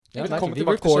Ja, Velkommen vi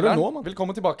tilbake til recorder kjelleren. nå, man.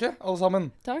 Velkommen tilbake, alle sammen.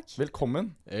 Takk. Velkommen.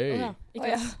 Hey.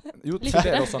 Ikke Jo, til Lyttere.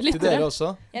 dere også. Til Lyttere. dere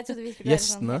også. Jeg trodde vi skulle være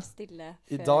sånn Gjestene. helt stille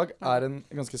I før. dag er en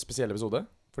ganske spesiell episode,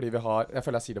 fordi vi har, jeg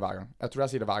føler jeg sier det hver gang. Jeg tror jeg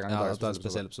sier det hver gang. i Ja, dag det er en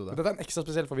spesiell episode. Dette er en ekstra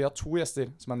spesiell, for vi har 2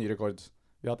 gjester, som er en ny rekord.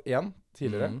 Vi har hatt 1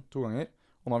 tidligere, 2 ganger,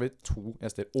 og nå har vi 2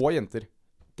 gjester. Og jenter.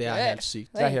 Det er helt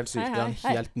sykt. Det er helt sykt. Det er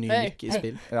en helt ny Hei. nikk i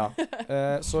spill. Ja.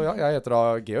 Så ja, jeg heter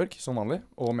da Georg, som vanlig,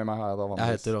 og med meg har jeg da Jeg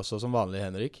vanligvis. heter også som vanlig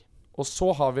Henrik. Og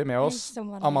så har vi med oss Hei, som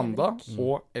vanlig, Amanda Henrik.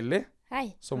 og Ellie,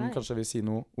 Hei. som Hei. kanskje vil si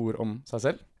noen ord om seg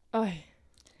selv. Oi.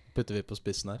 Putter vi på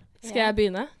spissen her. Skal jeg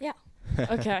begynne? Ja.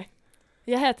 Ok.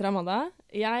 Jeg heter Amanda.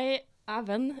 Jeg er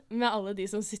venn med alle de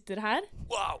som sitter her.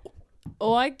 Wow!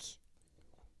 Og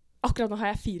akkurat nå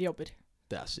har jeg 4 jobber.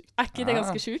 Det er sykt. Er ikke det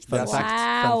ganske sjukt? Det er Fun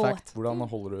fact. Wow. Fun fact. Hvordan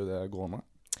holder du det gående?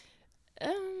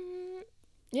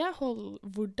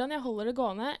 Hvordan jeg holder det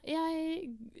gående?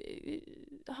 Jeg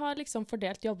har liksom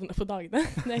fordelt jobbene på dagene.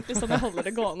 Det er egentlig sånn jeg holder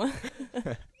det gående.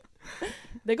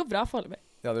 Det går bra foreløpig.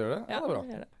 Ja, det gjør det? Ja, det er bra.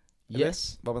 gjør det.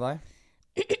 Yes. Hva med deg?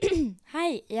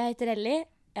 Hei, jeg heter Ellie.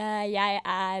 Jeg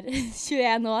er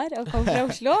 21 år og kommer fra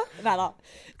Oslo. Neida.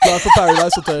 Klar for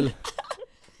Paradise Hotel.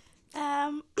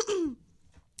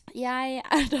 Jeg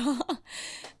er da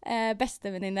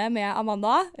bestevenninne med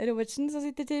Amanda Robertsen, som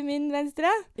sitter til min venstre.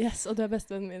 Yes, og du er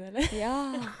bestevennen min, eller? Ja.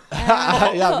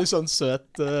 Jævlig sånn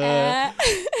søt.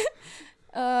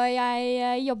 Og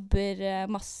jeg jobber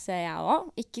masse, jeg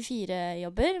også. Ikke 4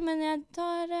 jobber, men jeg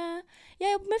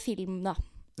jobber med film, da.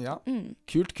 Ja.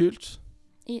 Kult, kult.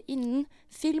 Innen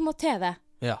film og TV.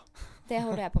 Ja. Det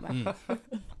holder jeg på med.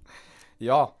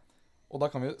 Ja, og da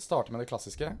kan vi starte med det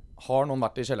klassiske. Har noen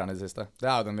vært i kjelleren i det siste? Det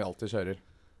er jo den vi alltid kjører.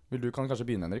 Vil du kan kanskje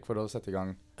begynne, Henrik, for å sette i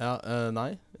gang? Ja, nei.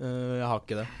 Jeg har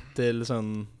ikke det. Til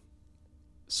sånn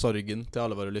sorgen til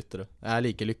alle våre lyttere. Jeg er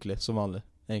like lykkelig som vanlig,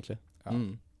 egentlig. Ja.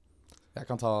 Jeg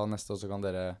kan ta neste, og så kan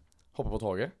dere hoppe på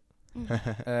toget.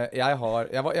 Jeg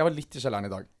var litt i kjelleren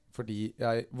i dag, fordi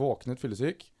jeg våknet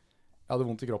fyllesyk. Jeg hadde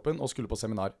vondt i kroppen og skulle på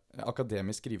seminar.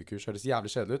 Akademisk skrivekurs høres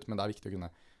jævlig kjedelig ut, men det er viktig å kunne.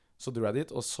 Så dro jeg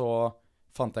dit, og så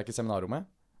fant jeg ikke seminarrommet.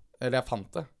 Eller jeg fant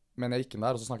det, men jeg gikk inn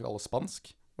der, og så snakket alle spansk.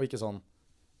 Og ikke sånn,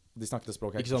 de snakket et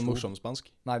språk jeg Ikke sånn forsto. morsom spansk.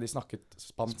 Nei, de snakket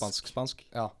spansk. Spansk.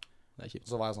 Ja, Det er kjipt.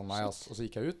 så var jeg sånn, nei, ass. Og så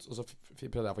gikk jeg ut, og så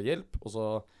prøvde jeg å få hjelp, og så,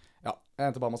 ja, jeg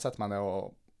endte bare med å sette meg ned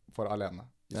og for alene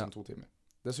i sånn 2 timer.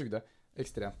 Det sugde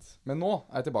ekstremt. Men nå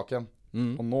er jeg tilbake igjen,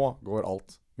 og nå går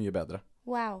alt mye bedre.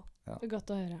 Wow. Det er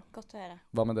godt å høre. Godt å høre.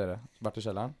 Hva med dere? Vært i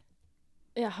kjelleren?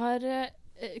 Jeg har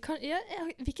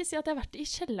jeg vil ikke si at jeg har vært i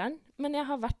kjelleren, men jeg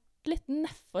har vært litt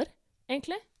nedfor,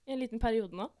 egentlig, i en liten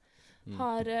periode nå.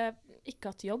 Har ikke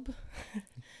hatt jobb.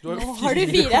 Du Nå har du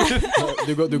 4.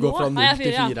 Du går fra Nå 0 har jeg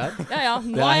til 4, 4 her. Ja,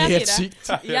 nå Det er er jeg helt 4.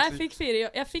 sykt. Jeg fikk 4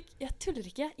 jobb. Jeg tuller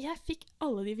ikke. Jeg fikk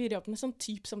alle de 4 jobbene som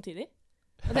typ samtidig.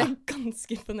 Og det er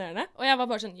ganske imponerende. Og jeg var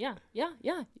bare sånn,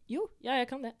 jeg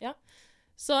kan det, ja.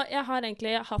 Så jeg har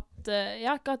egentlig hatt, jeg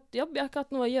har ikke hatt jobb, jeg har ikke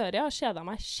hatt noe å gjøre. Jeg har kjedet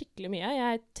meg skikkelig mye.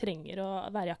 Jeg trenger å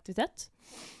være i aktivitet.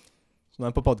 Så nå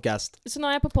er jeg på podcast. Så nå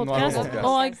er jeg på Nå er du podcast,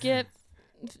 på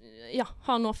og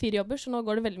har nå 4 jobber, så nå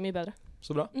går det veldig mye bedre.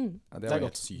 Så bra. Ja, det Det er var helt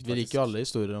godt. sykt, Vi liker jo alle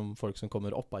historier om folk som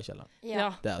kommer opp av kjelleren. Ja.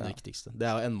 Det er det viktigste. Det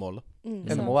er jo endmålet.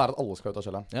 Endemålet er at alle skal ut av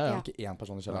kjelleren. Ja, ja. Ikke én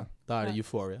person i kjelleren. Da er det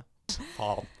euphoria.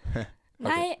 Faen.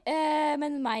 Nei,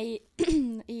 men meg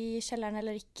i kjelleren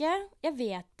eller ikke, jeg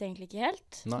vet egentlig ikke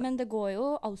helt. Nei. Men det går jo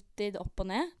alltid opp og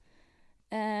ned.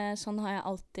 Sånn har jeg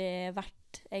alltid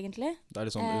vært, egentlig. Det er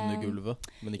litt sånn under gulvet,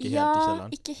 men ikke helt i Ja,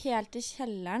 kjelleren. ikke helt i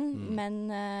kjelleren, men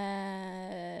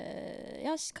jeg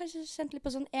har kanskje kjent litt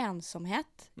på sånn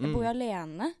ensomhet. Jeg bor jo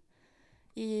alene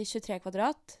i 23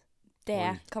 kvadrat. Det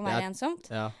Oi, kan det være er- ensomt.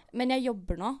 Ja. Men jeg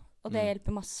jobber nå, og det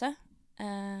hjelper masse.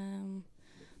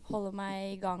 Holder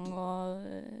meg i gang og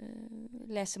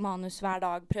leser manus hver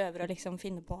dag, prøver å liksom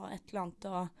finne på et eller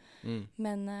annet.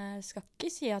 Men skal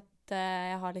ikke si at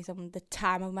jeg har liksom the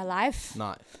time of my life.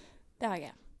 Nei. Det har jeg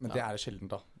ikke. Men det er sjeldent,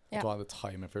 da. At Ja. du har the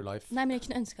time of your life. Nei, men jeg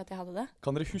kunne ønske at jeg hadde det.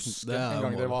 Kan dere huske Det er en jo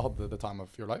gang dere målet. hadde the time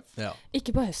of your life? Ja.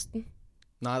 Ikke på høsten.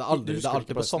 Nei, det er, Du aldri, det husker er alltid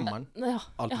ikke på på høsten? sommeren. Ja,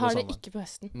 Alltid jeg på har det sommeren. ikke på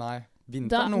høsten. Nei. Da,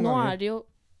 Vinteren noen nå ganger. er det jo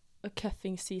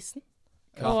cuffing season.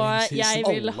 Ja. Og Cuffing jeg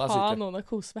season. vil Alle er ha syke. noen å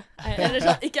kose med. Eller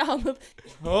sånn, ikke ha noen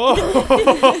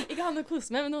ikke ha noe å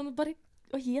kose med, men noen bare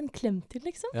å gi en klem til,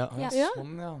 liksom. Ja. Ja, Ja.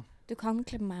 sånn, ja. Du kan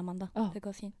klemme meg, Amanda. Åh. Det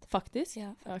går fint. Faktisk.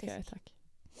 Ja, Ok, faktisk. takk.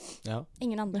 Ja.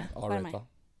 Ingen andre, bare meg. Alright, da.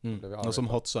 Ble vi Nå som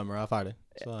Hot Summer er ferdig,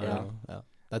 så er det, Ja. ja.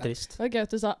 Det er trist. Det var gøy at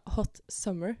du sa hot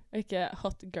summer, ikke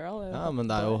hot girl. eller Ja, hot men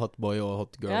det er jo boy. Hot Boy og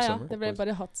Hot Girl Ja, Summer. det ble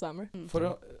bare hot summer. For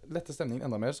å lette stemningen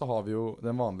enda mer, så har vi jo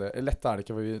den vanlige lette er det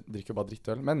ikke, for vi drikker jo bare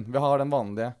drittøl. Men vi har den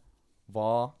vanlige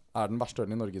hva er den verste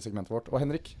ølen i Norge i segmentet vårt. Og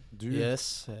Henrik, du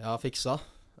Yes, jeg har fiksa.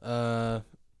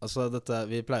 Altså,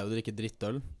 vi pleier jo å drikke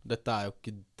drittøl. Dette er jo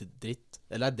ikke dritt.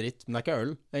 Eller det er dritt, men det er ikke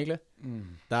øl, egentlig.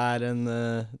 Det er en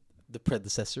The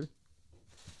Predecessor.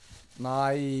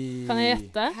 Nei. Kan jeg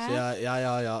gjette? Så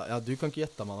ja, du kan ikke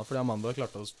gjette, Amanda, fordi Amanda har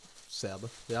klart å se det.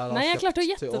 Nei, jeg klarte å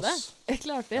gjette til det. oss. Jeg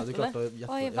klarte å Ja, du gjette det. klarte å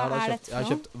gjette Oi, det. hva er dette Jeg har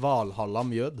for kjøpt Valhalla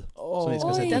mjød, som vi skal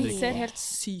Oi. sette i Den drikk. ser helt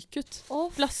syk ut.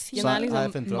 Flasken Så er jeg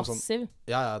liksom funnet fram sånn- massiv.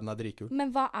 Ja, den er dritkul.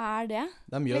 Men hva er det?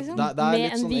 Det er mjød. Liksom? Det er Med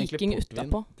litt en sånn egentlig viking portvin.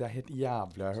 utapå. Det er helt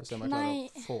jævlig, jeg har hørt. Se om jeg klarer Nei.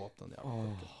 å få opp den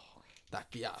jævla. Det er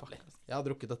ikke jævlig. Jeg har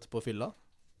drukket dette på fylla.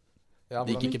 Ja,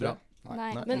 Det gikk ikke bra. Nei.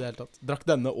 Nei, Men- i det hele tatt. Drakk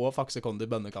denne og Faxe Kondi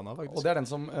bønnekanna, Og faktisk. det er den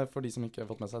som, for de som ikke har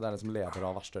fått med seg, det er den som lever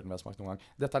av verstølen vi har smakt noen gang.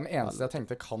 Dette er den eneste jeg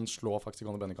tenkte kan slå faktisk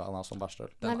Gone Bønnekana som verstøl.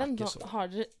 Nei, er vent, ikke nå så- har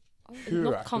dere Hør,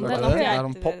 Nå kan hør. det det at det? jeg Er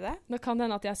den pop? Nå kan det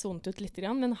hende at jeg sonet ut litt,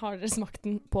 men har dere smakt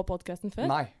den på podcasten før?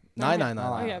 Nei, Nei.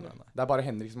 Ok. det er bare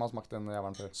Henrik som har smakt den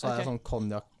jævelen før. Så har jeg Ok. sånn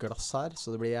konjakkglass her,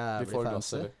 så det blir Vi jævlig får glass,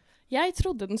 fancy. eller? Jeg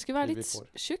trodde den skulle være Vi litt får.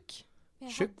 tjukk.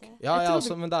 Tjukk? Jeg Ja, Jeg ja, trodde-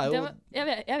 altså, men det er jo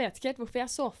Jeg vet ikke helt hvorfor jeg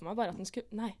så for meg bare at den skulle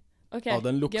Nei. OK. Ja,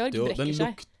 den lukter Georg jo brekker Den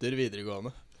seg. lukter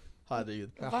videregående.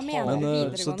 Herregud. Hva Jaha. mener Men du så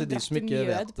videregående? til de Drakk som du ikke mjød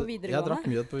vet på Jeg drakk videregående?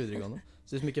 mjød på videregående. Så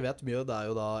de som ikke vet, mjød er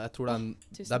jo da Jeg tror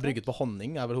det er brygget på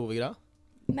honning, er vel hovedgreia.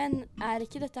 Men er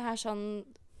ikke dette her sånn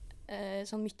sånn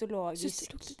Syns mytologisk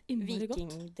det luktet innmari godt.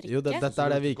 vikingdrikke? Jo, dette er det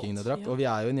Lukter vikingene godt. drakk, og vi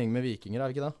er jo en gjeng med vikinger, er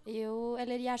vi ikke det? Jo,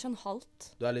 eller jeg er sånn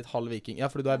halvt. Du er litt halv viking. Ja,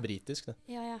 fordi du er britisk, det.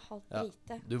 Ja, jeg er halvt Ja.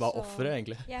 brite. Du var så- offeret,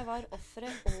 egentlig. Jeg var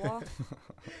offeret og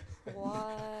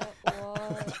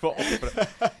Du var offeret.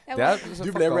 jeg Det var- er så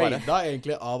Du ble fucka verre. raida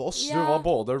egentlig av oss. Du Ja. var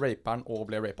både raperen og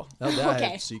ble rapa. Ja, det er Ok.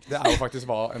 helt sykt. Det er jo faktisk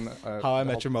hva en How I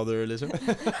Met Your Mother, liksom.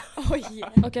 Oi.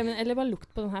 OK, men eller bare lukt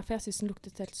på den her, for jeg syns den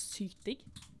luktet helt sykt digg.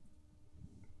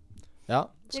 Ja,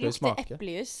 Det skal vi lukter smake?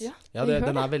 eplejus. Ja. Ja, Vi hører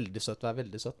den det. er veldig søt. Det er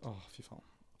veldig søt. Åh, fy faen.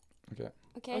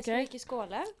 OK, skal vi ikke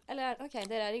skåle? Eller OK,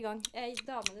 dere er i gang.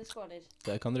 Damene skåler.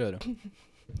 Det kan dere gjøre.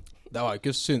 Det var jo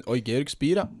ikke synd... Oi, Georg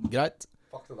spyr, ja. Greit.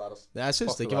 Fuck det der, altså. Jeg syns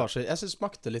Fuck det det ikke var så Jeg syns det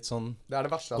smakte litt sånn Det er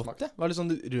det verste jeg har godt, smakt. det. Var litt sånn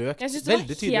røkt. Jeg syns det Veldig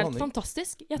var tydelig helt honning.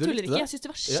 fantastisk. Jeg Du tuller likte ikke. det? Jeg syns det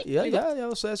var Ja, skikkelig godt. ja,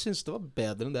 så jeg syns det var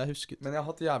bedre enn det jeg husket. Men jeg har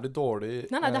hatt jævlig dårlig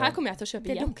Nei, det her kommer jeg til å kjøpe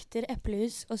Det igjen. lukter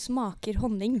eplejus og smaker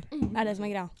honning. Er det som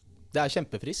er greia. Det er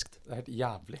kjempefriskt. Det er helt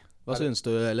jævlig. Hva syns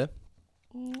du, Elle?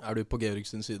 Er du på Georg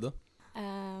sin side?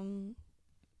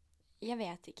 Jeg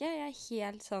vet ikke. Jeg er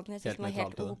helt sånn Jeg Helt syns den var nøytral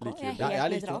helt til det. OK. Liker Jeg du? er Ja, jeg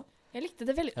helt likte nøytral. Jeg likte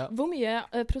det veldig. Ja. Hvor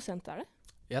mye prosent er det?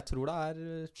 Jeg tror det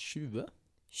er 20.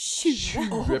 20.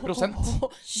 20%.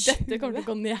 Dette kommer til å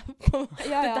gå ned på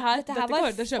Ja, Dette her dette var var kommer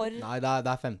jeg til å kjøpe. for Nei, det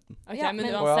er 15. OK, Ja, men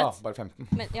men- Å ja, uansett. bare 15.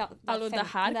 Men ja, Hallo, det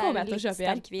her er kommer jeg til å litt kjøpe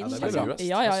igjen. sterk vin, Ja, det er liksom. veldig bra.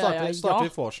 Ja, ja, ja, ja, Starter ja.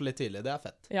 vi vorset litt tidlig. Det er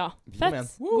fett. Ja, Kom igjen.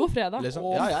 fett. God fredag. Liksom.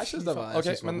 Å, Ja, jeg syns det var jeg Ok,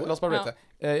 synes det var men god. la oss bare Ja. rate.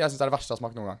 Jeg syns det er det verste jeg har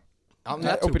smakt noen gang. Ja, men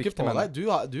Nei, jeg tror ikke oppriktig på mener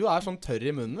deg. Du er sånn tørr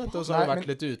i munnen, vet du, og så har du Nei, vært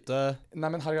litt ute. Nei,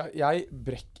 men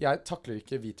herregud, jeg takler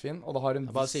ikke hvitvin, og det har en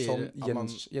Jeg bare viss sier sånn at man-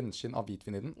 gjenskinn av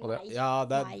hvitvin i den. Og det, Ja,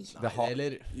 det Nei. er Det har-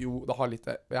 Eller jo, det har litt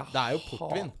det. Det er jo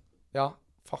portvin. Ja,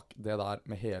 fuck det der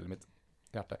med hele mitt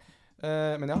hjerte.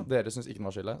 Men ja, dere syns ikke den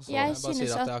var skille. Så Jeg bare synes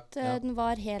sier at at jeg- ja. den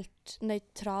var helt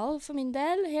nøytral for min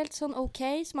del. Helt sånn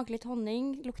OK. Smaker litt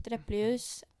honning, lukter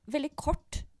eplejus. Veldig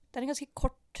kort. Det er en ganske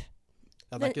kort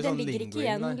Ja, det er ikke Den sånn ligger ikke lingering,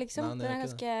 igjen, nei. liksom. Nei, det Den er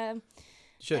ikke det. ganske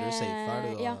Du kjører safe her,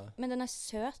 du, da. Ja, men den er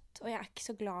søt, og jeg er ikke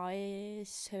så glad i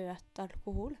søt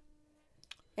alkohol.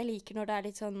 Jeg liker når det er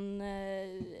litt sånn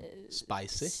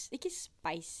Spicy. Ikke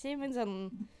spicy, men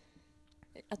sånn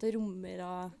at det rommer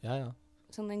og Ja, ja.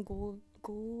 sånn en god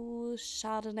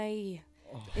chardonnay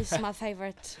is my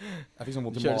favorite. jeg fikk sånn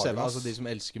vondt i Kjører safe. magen. Altså, de som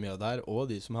elsker mjød her, og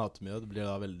de som hater mjød, blir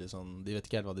da veldig sånn De vet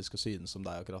ikke helt hva de skal synes om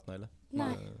deg akkurat nå, eller?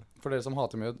 Nei. For dere som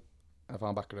hater mjød, jeg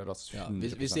får backer dere altså Ja,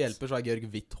 100%. hvis det hjelper, så har Georg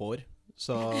hvitt hår.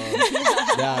 Så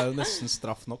det er jo nesten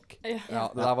straff nok. Ja,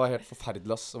 det der var helt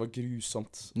forferdelig, ass. Det var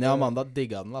grusomt. Men Amanda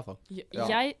digga den i hvert fall.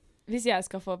 Ja. Hvis jeg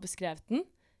skal få beskrevet den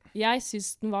Jeg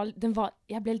syns den var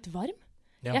Jeg ble litt varm.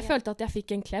 Ja. Jeg følte at jeg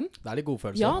fikk en klem. Det er litt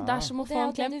godfølelse. Ja, det er som å Det få er en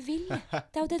jo det klem. du vil.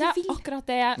 Det er jo det Det du er vil. akkurat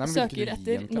det jeg Nei, men vil ikke søker du gi en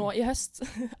etter klem? nå i høst.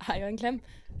 Er jo en klem.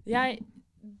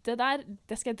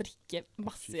 Det skal jeg drikke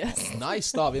masse i høst.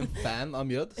 Nice, da har vi en fan av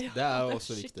mjød. Det er jo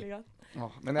også viktig. Skikkelig godt.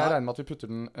 Men jeg regner med at vi putter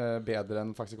den bedre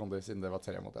enn Faxe Kondi, siden det var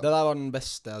 3 mot 1. Det der var den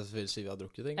beste jeg vil si vi har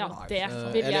drukket, egentlig. Ja, det Eh,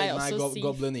 vil eller, jeg nei, også si.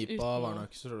 Goblin IPA uten- var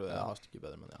nok så tror jeg har ikke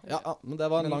bedre, men ja. Ja, men det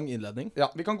var en Men- lang innledning. Ja,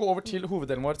 vi kan gå over til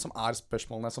hoveddelen vår, som er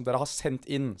spørsmålene som dere har sendt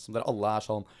inn. Som dere alle er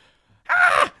sånn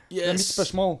Mitt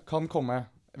spørsmål kan komme.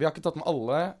 Vi har ikke tatt med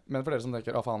alle, men for dere som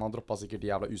tenker faen, han droppa sikkert de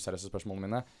jævla useriøse spørsmålene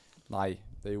mine. Nei,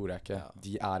 det gjorde jeg ikke. Ja.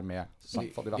 De er med. I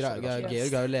hvert fall de verste, de verste.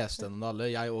 Georg har jo lest gjennom det alle.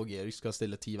 Jeg og Georg skal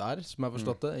stille 10 hver, som jeg har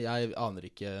forstått det. Jeg aner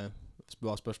ikke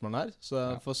hva spørsmålene er, så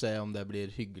jeg får se om det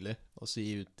blir hyggelig å si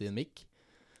ut i en mikk.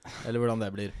 Eller hvordan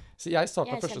det blir. Så jeg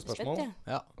starter Jeg er første spørsmål. kjempespent,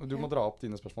 Ja, Du må dra opp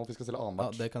dine spørsmål, vi skal stille ja,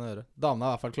 annethvert. det kan jeg gjøre. Damene er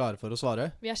i hvert fall klare for å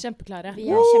svare. Vi er kjempeklare. Vi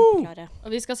er kjempeklare.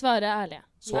 Og vi skal svare ærlige.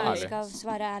 Så Vi ærlig. skal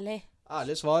svare ærlig.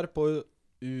 Ærlig svar på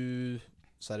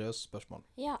useriøst spørsmål.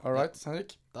 Ja. All right,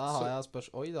 Henrik. Da har jeg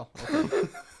spørsmål. Oi da. ok.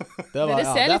 Det Dere ja,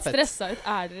 ser det er litt fett. stressa ut.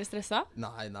 Er dere stressa?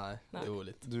 Nei. Nei. Jo,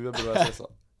 litt. Du burde være stressa.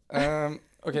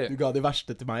 Ok, Du ga de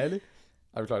verste til meg, eller?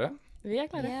 er vi klare? Vi er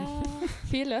klare. Ja.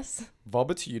 Fyr løs. Hva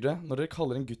betyr det når dere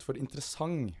kaller en gutt for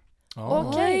interessant?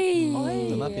 Ok. Oi.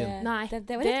 Den er fin. Nei.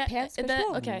 Det var et pent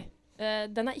spørsmål. Ok.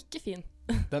 Den er ikke fin.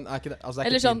 Den er ikke det. Altså, det er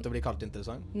Eller ikke sånn- fint å bli kalt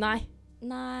interessant. Nei. Nei, det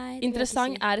vil jeg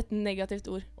Interessant ikke si. er et negativt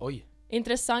ord. Oi.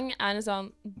 Interessant er en sånn,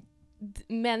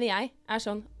 mener jeg, er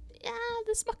sånn, ja,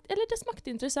 det smakte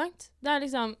interessant. Det er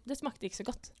liksom, det smakte ikke så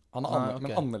godt. Han er Nei, ok.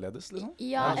 men annerledes, liksom? Ja,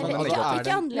 Ja, eller sånn, ikke, altså, er ikke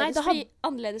det- annerledes, Nei, det fordi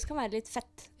annerledes kan være litt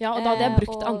fett. Ja, og da hadde jeg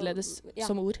brukt og- annerledes ja.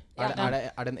 som ord.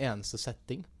 Er det en eneste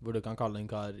setting hvor du kan kalle en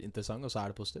kar interessant, og så er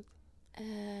det positivt?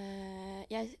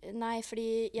 Nei, fordi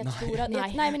jeg Nei. tror at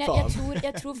Nei. Nei, men jeg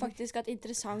Faen. tror faktisk at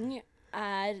interessant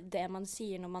er det man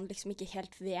sier når man liksom ikke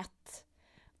helt vet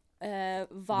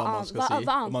hva man skal si, hva og annet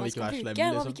man man vil ikke skal være bruke. slem,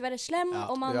 Man liksom. vil ikke være slem, Ja.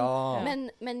 og man Ja.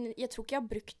 men jeg tror ikke jeg har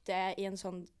brukt det i en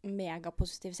sånn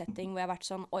megapositiv setting hvor jeg har vært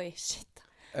sånn oi, shit,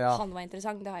 Ja. han var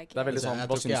interessant. Det har jeg ikke. Det er veldig Jeg sånn, tror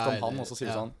hva ikke syns du om jeg- han? Og så sier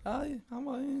du ja. sånn, nei, han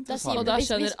var Da sier interessant. Og da Hvis-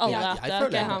 skjønner hvis- alle ja, at jeg, ok,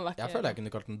 føler han var jeg ikke... føler jeg kunne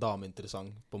kalt en dame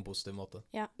interessant på en positiv måte.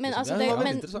 Ja, men, Liksom, altså, ja, det, det var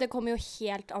men interessant. det kommer jo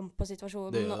helt an på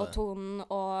situasjonen Det gjør og det. tonen,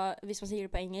 og hvis man sier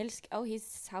det på engelsk oh, he's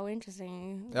so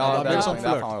interesting. Ja, da det blir er det sånn det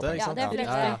er faen flørtete, meg ikke Ja, sant? det er Ja.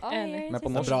 flørtete. Ja. Oi, Enig. oi, Men på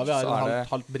Det er norsk bra vi har så er en det-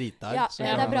 halvt brite her. Ja, så det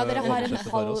kan er bra vi dere har en oversette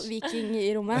for halv oss. viking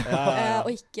i rommet, Ja.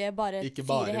 og ikke bare Ikke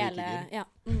bare fire hele vikinger. ja.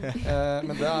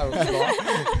 Men det er jo ikke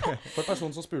bra. For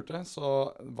personen som spurte,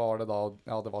 så var det da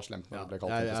ja, det var slemt når det ble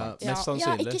kalt interessant. Mest Ja,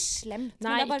 sannsynlig. ikke slemt, Nei,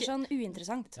 men det er bare ikke- sånn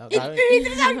uinteressant. Ja, det er jo-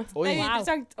 Uinteressant! Oi. Det er Wow.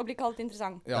 uinteressant å bli kalt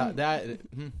interessant. Ja, det er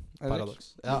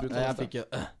paradoks. Ja, vil du ta jeg neste? fikk jo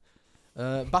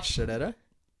bæsjer dere?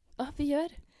 Vi gjør.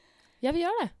 Ja, vi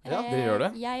gjør det. Ja, dere gjør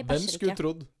det. Jeg Hvem bæsjer skulle ikke.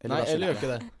 trodd? Eller Nei, bæsjer eller gjør ikke.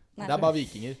 ikke det. Nei, Det er bare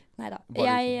vikinger. Neida.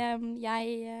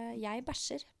 Bare Jeg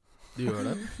bæsjer. Du gjør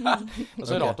det. Det er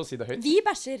så Ok. rart å si det høyt. Vi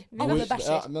bæsjer. Vi alle Ja,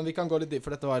 bæsjer. men vi kan gå litt dyp, for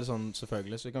dette var sånn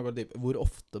selvfølgelig, så vi kan gå litt dyp. Hvor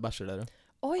ofte bæsjer dere?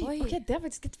 Oi, Oi. ok, det er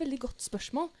faktisk et veldig godt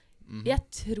spørsmål. Mhm. Jeg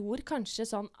tror kanskje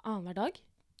sånn annenhver dag.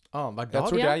 Hver Jeg dag?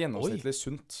 tror det Ja. er gjennomsnittlig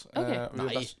sunt.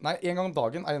 Ok. Nei, en gang om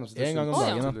dagen er gjennomsnittlig En gang om sunt.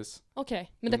 dagen, ja. tydeligvis. Ok, Du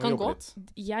men det må kan jobbe gå.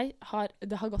 litt.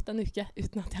 Det har gått en uke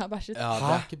uten at jeg har bæsjet. Ja,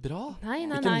 det er ikke bra. Nei,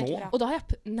 Ikke nei. nå. Og da har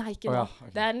jeg Nei, ikke Å, nå. ja,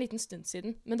 ok. Det er en liten stund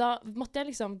siden. Men da måtte jeg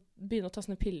liksom begynne å ta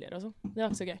sånne piller og sånn. Det var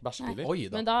ikke så gøy. Bæsjepiller. Oi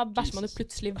da. Men da bæsjer man jo Jesus.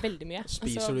 plutselig veldig mye. og så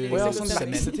Spiser du blir det Å, ja, liksom sånn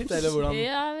veldig- sement, eller hvordan?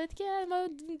 Ja, jeg vet ikke. Jeg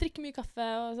må drikke mye kaffe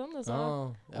og sånn. Og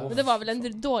så. Ja. Men det var vel en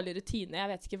dårlig rutine. Jeg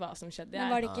vet ikke hva som skjedde. Men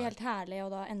Jeg, var det ikke helt herlig å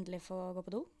da endelig få gå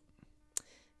på do?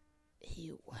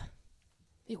 Jo.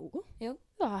 Jo.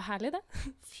 Det var herlig, det.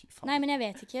 Fy faen. Nei, men jeg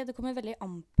vet ikke. Det kommer veldig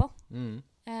an på. Mm.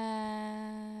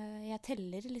 Jeg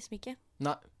teller liksom ikke.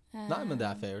 Nei. Nei, men det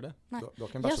er fair, det. Nei. Du har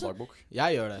ikke en Ja, så- bæsjedagbok?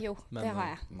 Jeg gjør det. Jo, Men, det har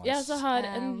jeg. Nice. Jeg også har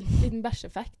en Um, liten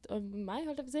bæsjefact om meg,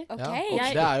 holdt jeg på å si. OK. Ja, og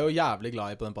Jeg- det er jo jævlig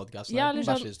glad i på den podcasten. Ja, eller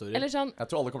sånn- Bæsjehistorier. Eller sånn Jeg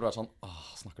tror alle kommer til å være sånn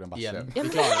snakker du om bæsj? Igjen.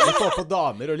 igjen?» Vi får på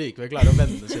damer og likevel klarer å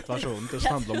vende situasjonen til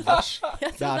å handle om bæsj.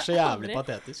 Det er så jævlig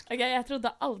patetisk. Ok, jeg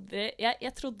trodde aldri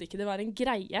jeg trodde ikke det var en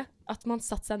greie at man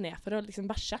satte seg ned for å liksom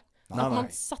bæsje. Nei, At nei. man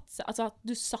satte seg, altså at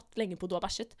du satt lenge på do og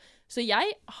bæsjet. Så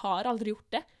jeg har aldri gjort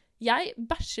det. Jeg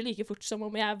bæsjer like fort som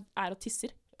om jeg er og tisser.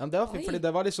 Ja, men det var fint, Oi. fordi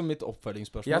det var liksom mitt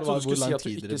oppfølgingsspørsmål. Jeg var trodde du hvor skulle si lang at du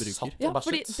tid ikke dere satt bruker. Ja, og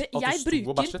fordi bæsjet. det, At jeg du sto og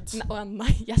bruker bæsjet.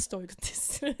 Nei, jeg står jo ikke og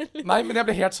tisser. Nei, men jeg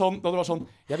ble helt sånn da det var sånn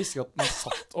Jeg visste ikke at man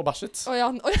satt og bæsjet. Å ja,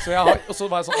 oi. Og så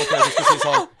var jeg sånn OK, du skulle si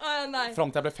sånn Nei. Fram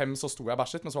til jeg ble 5, så sto jeg og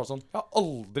bæsjet. Men så var det sånn Jeg har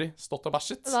aldri stått og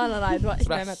bæsjet. Nei, det var Så ikke det det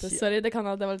er jeg mente. helt- Sorry, det kan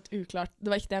ha, det var litt uklart. Det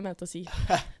var ikke det jeg mente å si.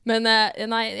 Men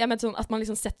nei, jeg mente sånn at man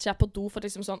liksom setter seg på do for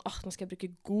liksom sånn nå skal jeg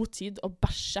bruke god tid og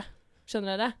bæsje.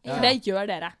 Skjønner dere? Ja. For det gjør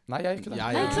dere. Nei, jeg gjør ikke det.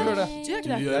 Jeg Nei, gjør du gjør det. Du gjør Du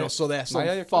ikke det. gjør også det, Nei, som jeg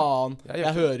gjør ikke det. faen. Jeg gjør Jeg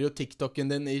ikke hører jo TikToken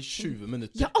din i 20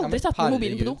 minutter. Jeg har aldri tatt med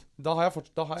mobilen på do. Da har jeg fått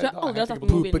Da har Så jeg da aldri er har ikke tatt på med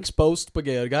do. mobilen. Poop exposed på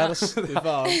Georg her, ass. Fy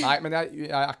faen. Nei, men jeg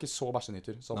er ikke så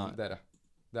bæsjenyter som Nei. dere.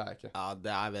 Det er jeg ikke.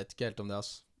 Ja, jeg vet ikke helt om det,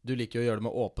 ass. Du liker jo å gjøre det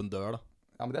med åpen dør, da.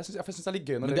 Ja, men det synes jeg synes det er litt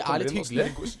gøy når Men dere det er kommer litt inn og så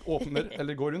hyggelig. dere åpner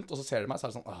eller går rundt, og så ser dere meg, så er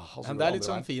det sånn og så Ja, går det er litt andre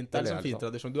sånn veien. fint. Det er litt ler sånn jeg fin litt av.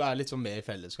 tradisjon. Du er litt sånn med i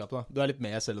fellesskapet, da. Du er litt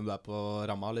med selv om du er på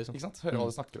ramma, liksom. Ikke sant? Hører hva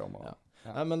dere snakker om. Og, Ja.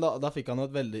 ja. Nei, men da fikk han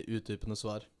et veldig utdypende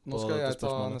svar Nå på skal dette jeg ta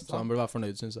spørsmålet. neste. Så han burde være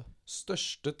fornøyd, syns jeg.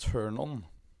 Største turn-on.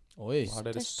 Oi. Hva er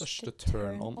deres Største største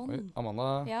turn-on? turn-on? Oi,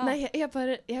 Amanda? Ja. Nei, jeg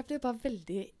ble bare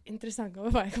veldig interessant over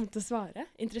hva jeg kom til å svare.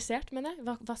 Interessert, mener jeg.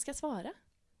 Hva skal jeg svare?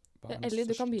 Hva er den Ellie,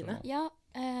 du kan største begynne.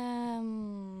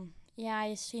 turn-on? Ja,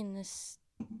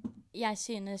 jeg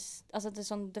synes altså det er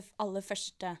sånn det aller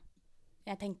første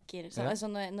jeg tenker sånn, altså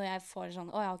når jeg får sånn,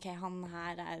 åja, ok, han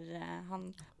her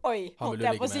han, oi, Han vil holdt du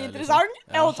jeg ligge på å si med, interessant?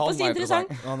 liksom. Jeg holdt på å han si er interessant.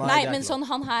 Å, Nei, det er men ikke sånn,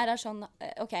 han her er sånn,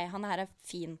 ok, han her er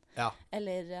fin. Ja.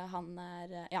 Eller han er,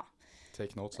 ja.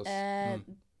 Take notes, ass.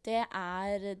 Det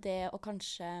er det å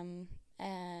kanskje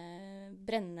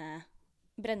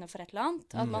brenne for et eller annet.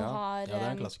 At man har... Ja, det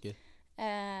er en klassiker.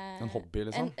 En hobby,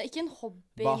 liksom. Ikke en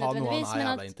hobby Bare ha noe nødvendigvis, han er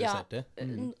men jævla interessert i.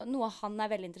 noe han er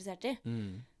veldig interessert i.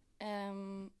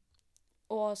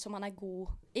 Og som han er god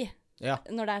i. Ja.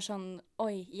 Når det er sånn,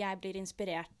 oi, jeg blir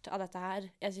inspirert av dette her.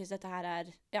 Jeg synes dette her er,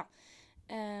 ja.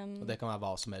 Og det kan være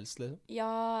hva som helst, liksom?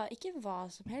 Ja, ikke hva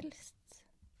som helst.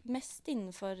 Mest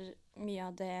innenfor mye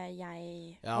av det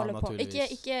jeg holder på.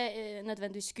 Ikke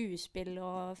nødvendigvis skuespill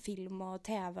og film og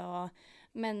TV,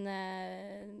 men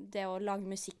det å lage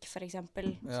musikk, for eksempel,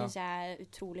 synes jeg er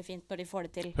utrolig fint når de får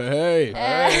det til. Hei!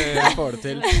 Jeg får det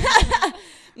til.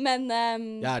 Men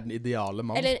jeg er den ideale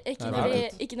mann. Eller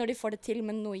ikke når de får det til,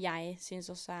 men noe jeg synes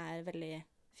også er veldig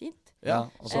fint. Ja,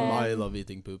 som I Love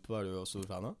Eating Poop var du også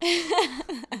fan av?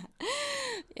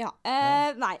 Ja,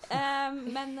 nei,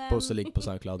 men... Poste link på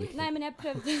SoundCloud. Nei, men jeg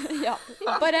prøvde, ja,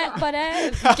 bare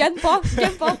gun på.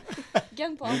 Jeg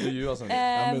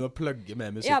begynner å plugge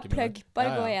med musikken. Ja, plugg, bare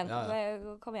gå igjen,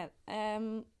 kom igjen.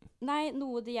 Nei,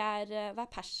 noe de hva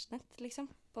er passionate, liksom,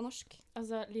 på norsk?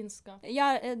 Altså, lidenskap.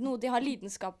 Ja, noe de har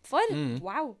lidenskap for.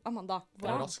 Wow, Amanda. Det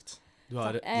var raskt. Du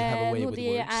har, you have a way noe with de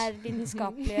words. er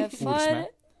lidenskapelige for.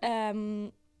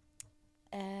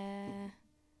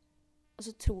 Og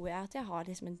så tror jeg at jeg har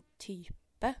liksom en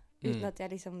type, uten at jeg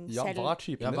liksom selv... Ja, hva er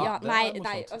typen din? Ja, nei,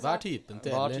 altså, hva er typen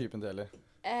til Ellie?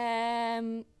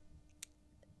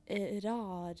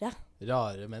 Rare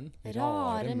menn.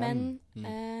 Rare menn.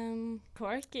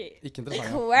 Quirky. Ikke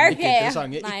interessante. Quirky.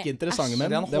 Ikke interessante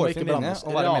menn. Det er en hårfin linje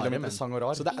å være mellom interessant og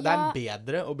rar. Så det er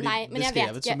bedre å bli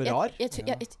beskrevet som rar?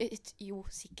 Jo,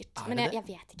 sikkert. Men jeg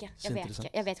vet ikke. Jeg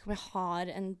vet ikke om jeg har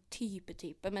en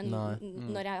type, men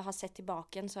når jeg har sett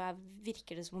tilbake igjen, så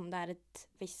virker det som om det er et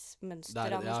visst mønster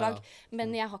av noe slag.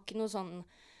 Men jeg har ikke noe sånn...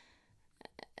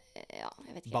 Ja,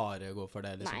 jeg vet ikke. Bare gå for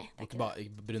det, liksom? Nei, ikke bare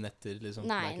brunetter, liksom?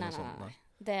 Nei.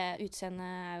 Det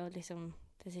utseendet er jo liksom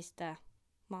det siste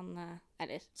man...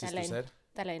 Eller, det er løgn.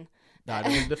 Det er løgn. Det er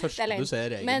vel det første du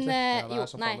ser, egentlig. Men, jeg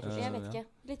vet ikke.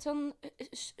 Litt sånn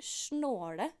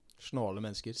snåle. Snåle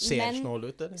mennesker. Ser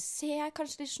snåle ut, eller? Ser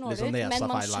kanskje litt snåle ut, men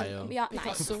man skjønner... Ja, nei.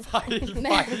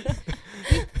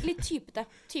 Litt typete.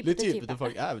 Litt typete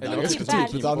folk. Ja, det er ganske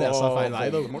typete av nesa feil vei.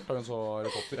 Voldemort da hun så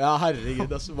Harry Potter. Ja, herregud,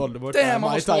 altså, Voldemort er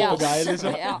my type of guy,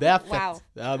 liksom. Det er fett.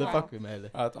 Ja, det fucker vi med, heller.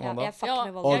 Jeg fucker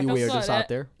med Voldemort. All you weirdos out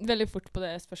there. Veldig fort på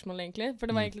det spørsmålet, egentlig. For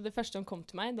det var egentlig det første som kom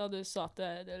til meg, da du sa at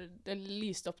det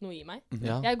lyste opp noe i meg.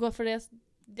 Jeg går for det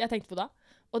jeg tenkte på da.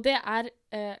 Og det er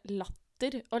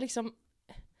latter, og liksom...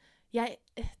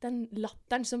 den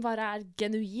latteren som bare er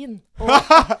genuin. Og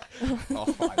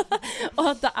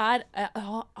at det er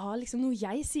liksom noe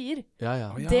jeg sier.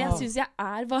 Det synes jeg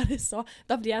er bare så...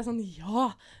 Da blir jeg sånn,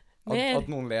 At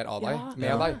noen ler av deg?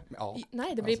 Med deg?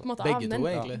 Nei, det blir på en måte begge to,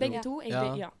 egentlig. Begge to,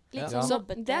 egentlig, ja. Så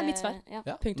det er mitt svar.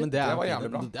 Punktum. Men det var jævlig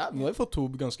bra. Nå har vi fått 2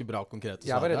 ganske bra konkrete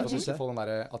svar. Jeg var redd for at du skulle få den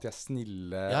der at jeg er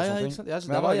snille og sånne ting. Ja,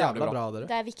 det var jævlig bra, dere.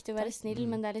 Det er viktig å være snill,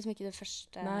 men det er liksom ikke det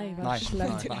første. Nei.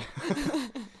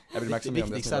 Jeg bryr meg ikke så mye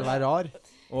om det. Viktigst er å være rar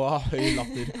og ha høy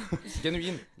latter.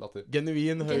 Genuin latter.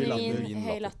 Genuin høy latter.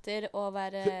 Høy latter og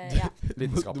være,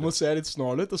 Du må se litt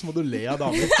snål ut, og så må du le av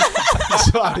damer.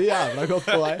 Så er det jævla godt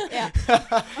på deg.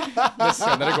 Neste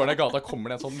gang dere går ned gata, kommer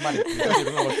det en sånn merkelig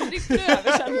De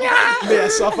prøver seg.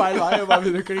 Lesa feil vei og bare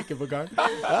begynner å klikke på karen.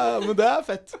 Ja, men det er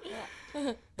fett.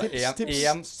 Det er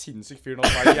en sinnssyk fyr nå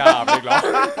som er jævlig glad.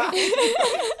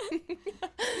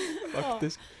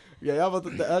 Faktisk. Ja,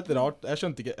 det er litt rart. Jeg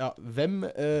skjønte ikke. Ja,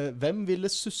 hvem ville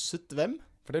susset hvem?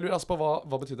 For det lurer jeg på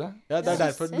hva betyr det? Ja, det er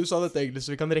derfor du sa dette egentlig,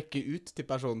 så vi kan rekke ut til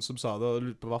personen som sa det, og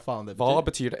lure på hva faen det betyr. Hva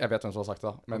betyr det? Jeg vet hvem som har sagt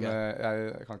det, men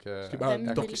jeg kan ikke... Hvem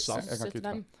vil susset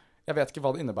hvem? Jeg vet ikke hva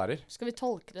det innebærer. Skal vi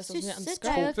tolke det sånn som vi ønsker?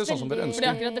 Tolke det sånn som dere ønsker. Fordi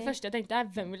akkurat det første jeg tenkte er,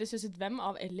 hvem ville susset hvem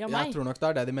av Ellie og meg? Jeg tror nok det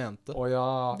er det de mente. Åja,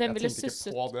 hvem jeg tenkte ikke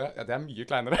på det. Ja, det er mye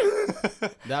kleinere.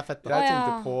 Det er fett da. Jeg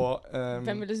tenkte på...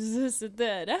 Hvem ville susset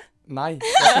dere? Nei.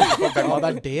 Jeg tenkte på hvem det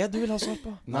er det du vil ha svar på?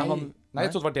 Nei, jeg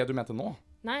trodde det var det du mente nå.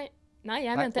 Nei,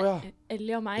 jeg mente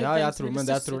Ellie og meg. Ja, jeg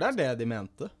tror det er det de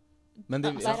mente. Men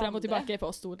de... Så frem og tilbake på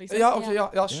oss to, liksom. Ja, ok, ja,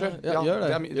 kjør. Gjør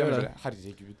det. Gjør det.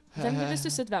 Herregud. Hvem ville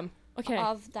susset hvem?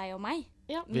 Av deg og meg?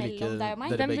 Ja. Vil ikke dere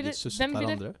begge susset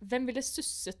hverandre? Hvem ville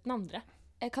susset den andre?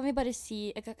 Kan jeg bare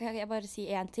si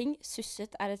en ting?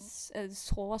 Susset er en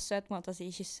så søt måte å si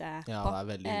kysse på. Ja, det er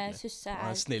veldig hyggelig. Susse Han er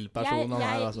en snill person, han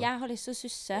her, altså. Jeg har lyst til å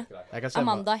susse Jeg kan se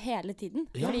Amanda hele tiden,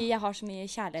 Ja. fordi jeg har så mye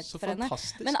kjærlighet Så for henne.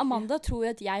 fantastisk. Men Amanda tror jo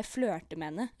at jeg flørter med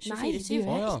henne 24/7. Nei, det gjør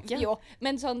jeg ikke. Jo,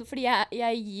 men sånn, fordi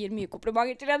jeg gir mye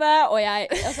komplimenter til henne, og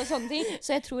altså sånne ting.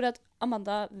 Så jeg tror at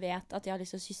Amanda vet at jeg har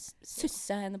lyst til å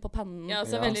susse henne på pannen. Jeg har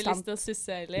også veldig lyst til å susse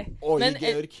Ellie. Oi, Men,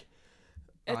 Georg.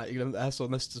 Nei, glem det. Jeg så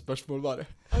neste spørsmål bare.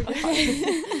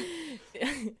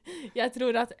 Jeg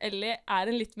tror at Ellie er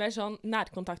en litt mer sånn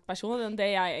nærkontaktperson enn det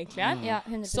jeg egentlig er. Ja,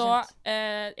 100%. Så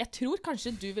jeg tror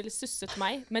kanskje du ville susset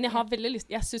meg, men jeg har veldig lyst.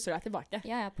 Jeg susser deg tilbake.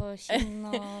 Ja, på kinn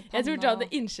og panne. Jeg tror du hadde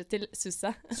innsett til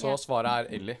susse. Så svaret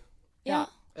er Ellie. Ja.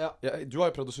 Du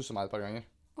har jo prøvd å susse meg et par ganger.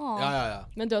 Åh. Ja.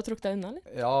 Men du har trukket deg unna, eller?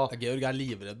 Ja. Georg er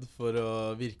livredd for å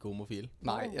virke homofil.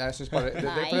 Nei, jeg synes bare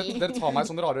Nei. dere tar meg i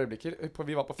sånne rare øyeblikker.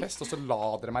 Vi var på fest, og så la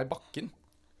dere meg i bakken.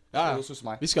 Ja, For å susse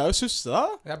meg. Vi skal jo susse, da.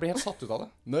 Jeg ble helt satt ut av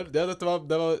det.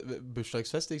 Det var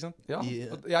bursdagsfest, ikke sant? Ja.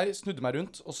 Og jeg snudde meg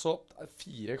rundt, og så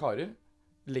 4 karer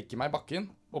legger meg i bakken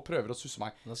og prøver å susse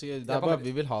meg. Det er bare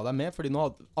vi vil ha deg med, fordi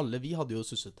alle vi hadde jo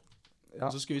susset. Ja.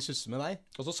 Og så skulle vi susse med deg.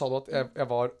 Og så sa du at jeg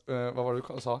var Hva var det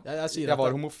du sa? Jeg sier Jeg at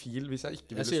var homofil hvis jeg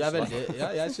ikke ville jeg sier det susse er deg.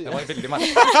 veldig Det var veldig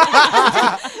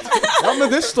merkelig. Ja,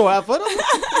 men det står jeg for, altså.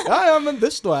 Ja, men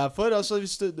det står jeg for. Altså,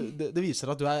 hvis det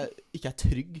viser at du ikke er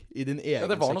trygg i din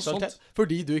egen det var noe seksualitet. sånt.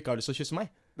 Fordi du ikke har lyst til å kysse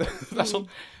meg. Det er sånn.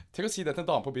 Tenk å si det til en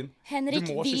dame på byen. Henrik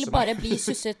Du må vil kysse bare meg. bli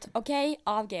susset, ok?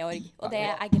 Av Georg. Og det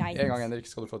er greit. En gang, Henrik,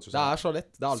 skal du få et susse. Det er så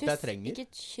lett. Det er alt jeg Suss, trenger. ikke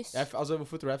et kyss. Altså,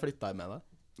 hvorfor tror du jeg flytta med deg?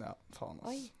 Ja, faen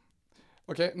ass. Oi.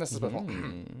 Ok, neste spørsmål.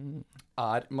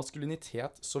 Er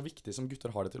maskulinitet så viktig som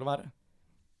gutter har det til å være?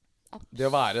 Det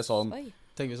å være sånn Oi.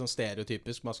 Tenker vi sånn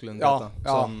stereotypisk maskulinitet, Ja, da.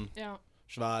 ja. Sånn Ja.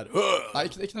 svær Nei,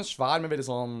 ikke noe svær, men veldig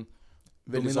sånn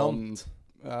Dominant.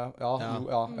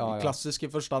 Ja. Klassisk i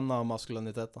forstand av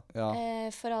maskulinitet, da. Ja.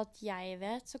 For alt jeg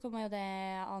vet, så kommer jo det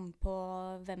an på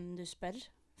hvem du spør.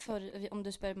 For om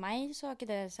du spør meg, så har ikke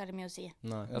det særlig mye å si.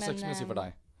 Nei. Det har ikke så mye å si for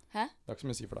deg. Hæ? Det har ikke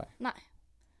så mye å si for deg. Nei.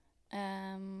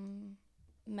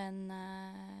 Men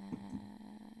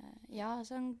ja,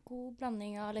 altså en god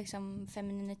blanding av liksom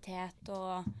femininitet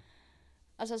og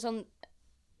altså sånn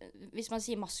hvis man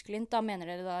sier maskulint, da mener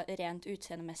dere da rent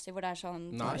utseendemessig, hvor det er sånn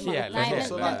Nei,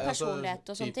 men personlighet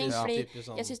og sånne ting. typisk, Fordi typisk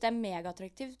sånn. jeg synes det er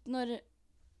megattraktivt når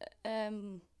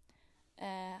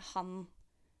han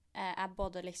er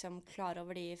både liksom klar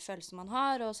over de følelsene man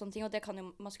har og sånne ting, og det kan jo,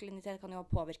 maskulinitet kan jo ha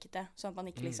påvirket det, sånn at man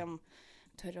ikke liksom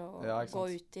tør å gå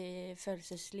ut i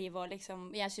følelsesliv og liksom,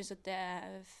 jeg synes at det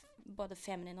både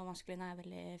feminin og maskulin er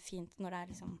veldig fint når det er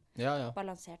liksom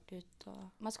balansert ut, og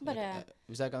man skal bare...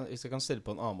 Hvis jeg kan stille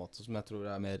på en annen måte, som jeg tror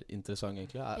er mer interessant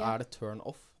egentlig, er det turn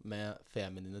off med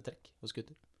feminine trekk hos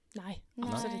gutter? Nei,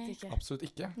 absolutt ikke. Absolutt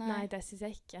ikke. Nei, det synes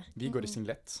jeg ikke. Vi går i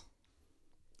singlet.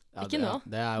 Ja, ikke nå.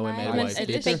 Det er jo Nei, mer men wife ellers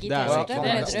beater. begge Det er jo deler. ikke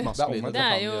det mest maskuline Det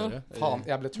er du jo- kan gjøre. Faen,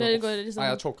 jeg ble Dere turn off. går liksom, Nei,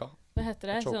 jeg choka. hva heter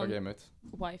det? Jeg choka Sånn game ut.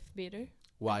 wife beater.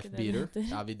 Wife Ikke det det beater. heter?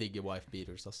 Ja, vi digger wife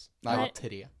beaters, ass. Nei. Jeg har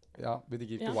 3. Ja, vi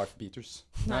digger ikke Ja. wife beaters.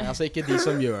 Nei, altså ikke de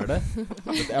som gjør det.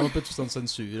 Jeg må putte sånn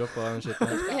sensur opp på den skitten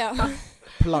her. Ja.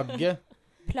 Plagget,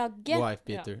 Plagget. wife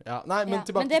beater. Ja, nei, men Ja.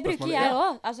 tilbake Men det til bruker spørsmålet. jeg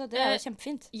også. Altså, det er jo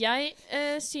kjempefint. Jeg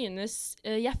synes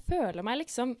jeg føler meg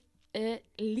liksom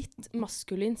litt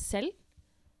maskulin selv.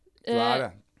 Du er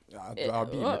det. Ja, du er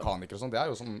bilmekaniker og sånn. Det er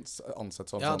jo sånn ansett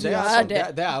som Ja, sånn. det er, er sånn,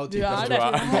 det. det er jo Du er typisk.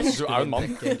 det. Du er jo en mann.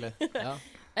 Egentlig.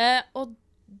 Ja. Og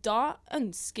da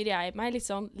ønsker jeg meg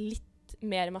liksom litt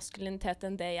mer maskulinitet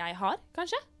enn det jeg har,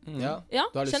 kanskje. Ja. Ja,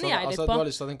 Du har lyst til, kjenner jeg litt altså, på. du har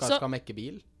lyst til at en kar Så- skal mekke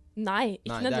bil? Nei, ikke Nei,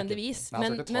 det er ikke- nødvendigvis. Nei,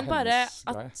 altså, ikke ta Men bare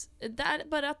hennes at det er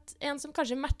bare at en som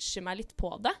kanskje matcher meg litt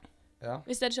på det. Ja.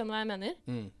 Hvis dere skjønner hva jeg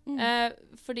mener.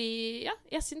 Fordi, ja,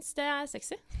 jeg syns det er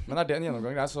sexy. Men er det en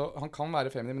gjennomgang der? Så han kan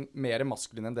være feminin, men mer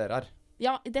maskulin enn dere er.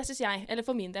 Ja, det syns jeg. Eller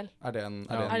for min del. Er det en,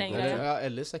 Er det en greie? Ja,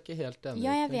 ellers er jeg ikke helt enig.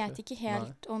 Ja, jeg egentlig. vet ikke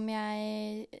helt om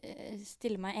jeg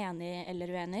stiller meg enig eller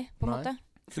uenig, på en Nei. måte.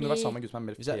 Kunne du vært sammen med en gutt som er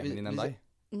mer Hvis jeg- feminin enn deg?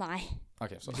 Nei. Ok,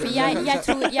 så For jeg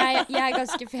tror jeg er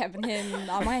ganske feminin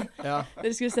av meg. Ja.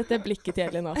 Dere skulle sett det blikket til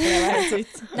Ellie nå. For det var helt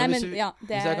sykt. Nei, hvis men vi- ja, det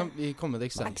Hvis jeg er kan komme med et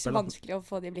ikke så eksempel. da. vanskelig å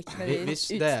få de blikkene de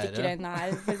Hvis utstikkerøynene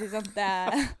her. For å si det sånn. Det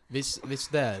er Hvis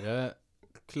dere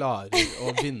klarer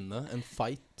å vinne en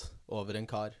fight over en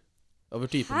kar, over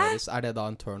typen Hæ? deres, er det da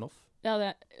en turn-off?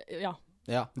 Ja.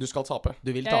 Ja, Du skal tape.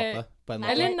 du vil tape på en måte.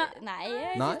 Eller Nei,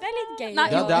 jeg Nei. synes det er litt gøy. Nei,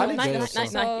 Ja, det er litt nei, gøy nei,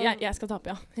 også. nei, jeg skal tape,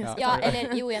 ja. Jeg skal Ja, tape.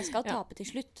 eller jo, jeg skal tape til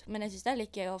slutt, men jeg synes det er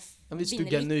litt gøy å Men hvis du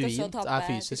vinne litt, og så genuint tape er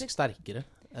til fysisk slutt. sterkere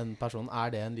enn personen, er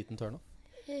det en liten turn-off?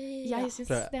 Jeg syns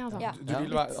Prøv. det, altså. Ja. Du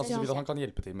vil, Ja. være, altså, du vil at han kan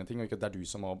hjelpe til med ting, og ikke at det er du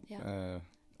som må Ja. ok.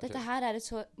 Dette her er et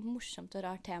så morsomt og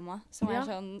rart tema, som Ja. er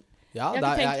sånn Ja,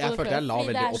 jeg følte jeg la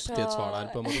veldig opp til et svar der,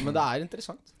 på en måte. Men det er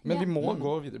interessant. Men vi må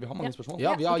gå videre. Vi har mange spørsmål.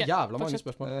 Ja, vi har jævla mange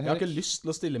spørsmål. Jeg har ikke lyst til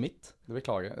å stille mitt. Det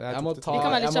beklager. Jeg må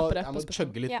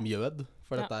chugge litt mjød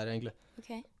for dette her, egentlig.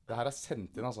 Okay. Det her er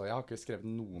sendt inn, altså. Jeg har ikke skrevet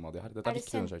noen av de her. Dette er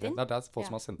viktig å undersøke. Det er folk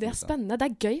som har sendt inn. Det er spennende. Det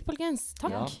er gøy, folkens.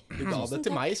 Takk. Ja. Du ga det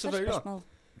til meg, selvfølgelig.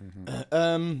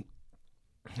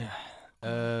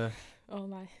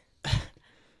 Nei.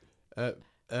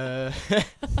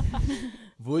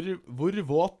 Hvor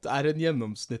våt er en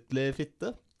gjennomsnittlig fitte?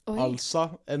 Oi. Altså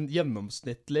en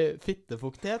gjennomsnittlig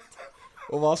fittefuktighet.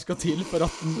 Og hva skal til for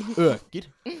at den øker?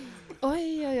 Oi.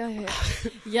 Det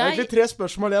er egentlig 3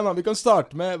 spørsmål igjen. Vi kan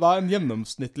starte med hva en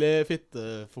gjennomsnittlig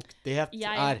fittefuktighet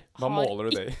er. Hva måler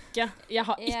du det i? Jeg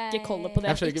har ikke koll på det.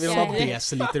 Jeg skjønner ikke, vil han ha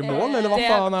desilitermål, eller hva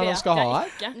faen er det han skal ha her?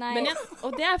 Men og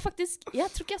det er faktisk, jeg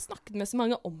tror ikke jeg snakket med så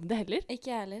mange om det heller. Ikke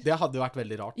jeg heller. Det hadde jo vært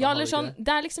veldig rart. Ja, eller sånn,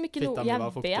 det er liksom ikke noe jeg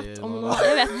vet om noe.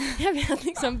 Jeg vet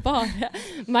liksom bare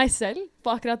meg selv på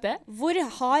akkurat det. Hvor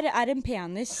hard er en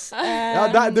penis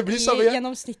det blir samme, i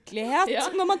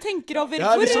gjennomsnittlighet? Når man tenker over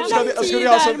hvor liksom, lang tid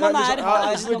der man er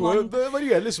hard. Det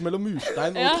varierer liksom mellom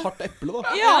murstein og et hardt eple, da.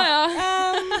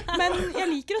 Men jeg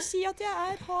liker å si at jeg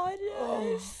har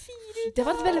 4. Det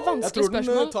var et veldig vanskelig spørsmål. Jeg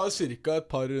tror den tar cirka et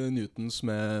par newtons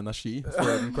med energi før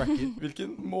den cracker.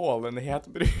 Hvilken målenhet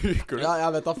bruker du? Ja,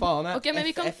 jeg vet da faen, jeg. Ok, men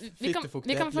vi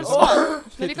kan få svare.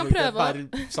 Men vi kan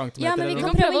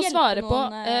prøve å svare på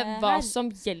hva som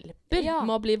hjelper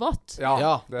med å bli våt.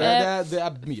 Ja, det er mye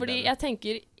bedre. Fordi jeg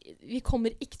tenker, vi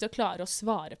kommer ikke til å klare å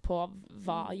svare på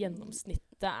hva gjennomsnittet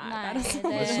er.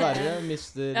 Dessverre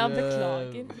mister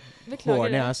beklager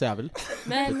hårene jeg ser vel.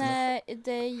 Men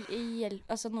det hjelper,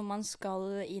 altså når man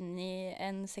skal inn i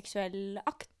en seksuell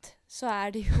akt, så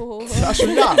er det jo... Det er så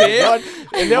jævlig.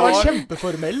 Det var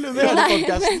kjempeformell under hele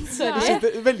podcasten.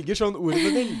 Du velger sånn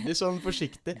ordene veldig sånn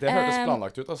forsiktig. Det hørtes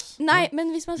planlagt ut, ass. Nei,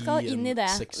 men hvis man skal inn i det...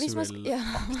 seksuell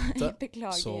akte,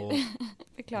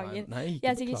 Beklager. Jeg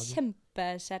er sikkert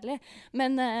kjempekjedelig.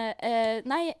 Men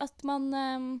nei, at man...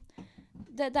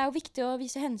 Det er jo viktig å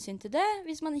vise hensyn til det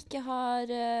hvis man ikke har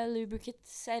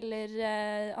lubricants eller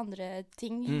andre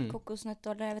ting. Kokosnøtt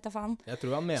eller jeg vet da faen. Jeg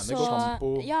tror han mener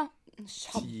shampoo. Ja,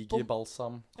 shampoo.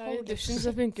 Tigerbalsam. I dusjen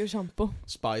så funker jo shampoo.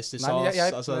 Spicy sauce,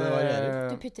 altså det varierer.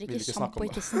 Du putter ikke shampoo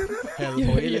i tissen. Hele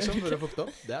boy liksom, for å fukte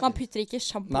opp. Man putter ikke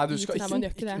shampoo i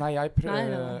tissen. Nei, jeg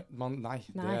prøver... Nei,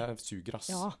 det suger, ass.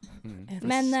 Ja.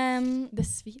 Men... det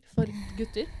svir for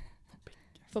gutter.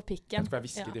 For pikken. Jeg tror jeg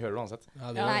hvisker, de hører det uansett.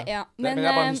 Men det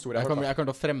er bare en historie. Jeg kommer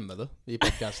til å fremme det i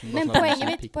podcasten. Men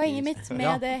poenget mitt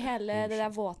med det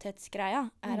der våthetsgreia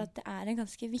er at det er en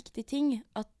ganske viktig ting.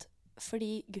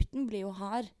 Fordi gutten blir jo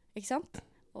hard, ikke sant?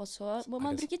 Og så må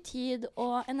man bruke tid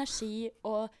og energi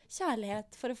og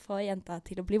kjærlighet for å få jenta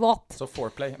til å bli våt. Så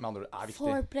foreplay med andre ord er viktig.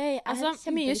 Foreplay er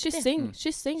kjempeviktig. Mye kyssing.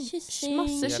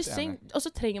 Masse kyssing. Og så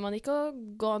trenger man ikke å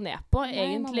gå ned på,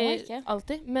 egentlig,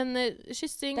 alltid. Men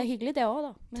kyssing... Det er hyggelig det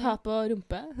også, da. Ta på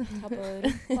rumpe.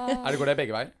 Går det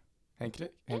begge veier? Egentlig?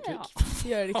 Ja.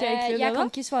 Gjør det ikke egentlig det, jeg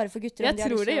kan ikke svare for gutter om de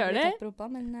har lyst til å bli tatt på rumpa,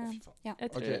 men ja.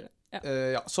 Jeg tror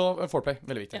det. Så foreplay,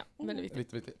 veldig viktig. Ja, veldig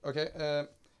viktig. Ok,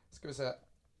 skal vi se.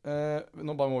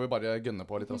 Nå må vi bare gønne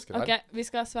på litt raskere her. Ok, vi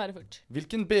skal svare fort.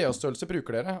 Hvilken BH-størrelse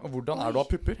bruker dere, og hvordan er du av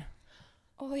pupper?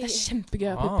 Det er kjempegøy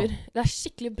av pupper. Det er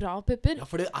skikkelig bra pupper. Ja,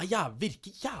 for det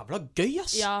virker jævla gøy,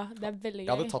 ass. Ja, det er veldig gøy.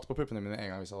 Jeg hadde tatt på puppene mine en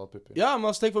gang hvis jeg hadde hatt pupper. Ja,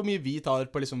 men tenk hvor mye vi tar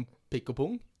på liksom pikk og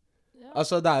pung.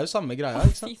 Altså, det er jo samme greia,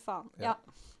 ikke sant? Fy faen, ja.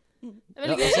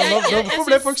 Hvorfor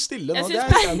ble folk stille nå? Det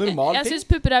er en normal ting. Jeg synes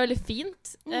pupper er veldig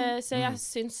fint, så jeg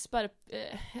synes bare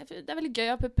det er veldig gøy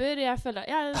av pupper. Jeg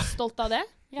er stolt av det.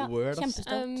 Ja,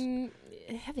 kjempestolt.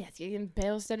 Jeg vet ikke hvilken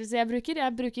BH-størrelse jeg bruker.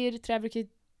 Jeg bruker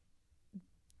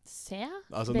C?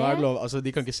 Altså, nå er det lov,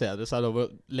 de kan ikke se det, så er det lov å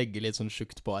legge litt sånn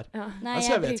tjukt på her. Nei,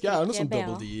 jeg vet ikke, er det noe sånn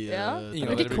double D?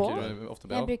 Ingen av dere bruker ofte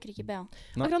BH? Jeg bruker ikke BH.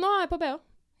 Akkurat nå er jeg på BH.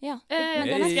 Ja,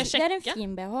 men det er en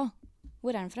fin BH.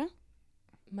 Hvor er den fra?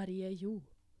 Marie Jo.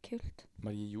 Kult.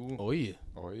 Marie Jo. Oi.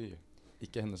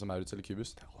 Ikke henne som Maurits eller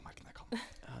Kubus. Det er alle merkene jeg kan.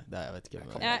 Det jeg vet ikke.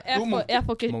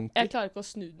 Jeg klarer ikke å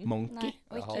snu den. Monkey.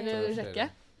 Eller sjekke.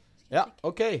 Ja,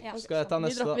 ok. Skal jeg ta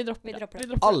neste da? Vi dropper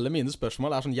det. Alle mine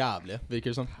spørsmål er sånn jævlige,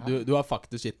 virker det sånn. Du har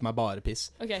faktisk gitt meg bare piss.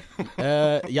 Ok.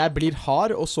 Jeg blir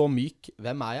hard og så myk.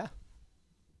 Hvem er jeg?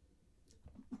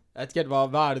 Jeg vet ikke helt,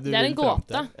 hva er det du vil frem til? Det er en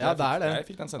gåte. Ja, det er det. Jeg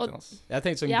fikk den sendt inn, ass. Jeg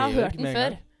tenkte sånn jeg har hørt den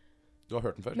før. Du har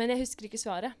hørt den før? Men jeg husker ikke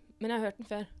svaret. Men jeg har hørt den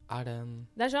før. Er det en...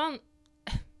 Det er sånn...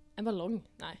 En ballong.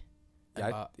 Nei.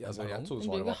 Jeg trodde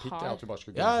svaret var pikk. Jeg bare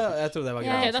skulle jeg trodde det var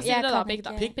greit. Ok, da sier det da.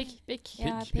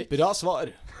 Pikk. Bra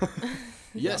svar.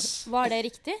 Yes. Var det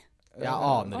riktig? Jeg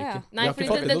aner ikke. Nei, fordi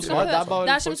det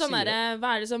er som sånn der, hva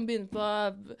er det som begynner på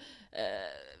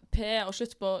P og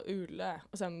slutt på ule.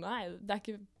 Og så nei, det er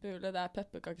ikke ule, det er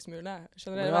pepperkakesmule.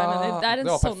 Skjønner du hva jeg mener? Det er en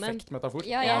det var sånn en. perfekt metafor.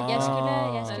 Ja, jeg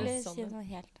skulle Sånn si en. noe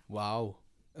helt. Wow.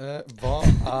 Hva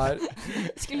er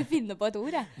Skulle finne på et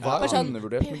ord, jeg. Hva er Bare sånn,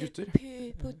 undervurdert med gutter?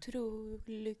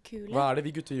 Putrolkule. Hva er det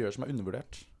vi gutter gjør som er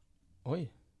undervurdert? Oi.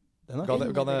 Den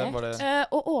Var det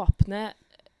Å åpne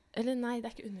Eller nei, det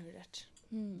er ikke undervurdert.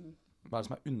 Hva er det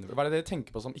som er undervurdert? Hva er det dere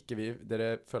tenker på som ikke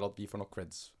dere føler at vi får nok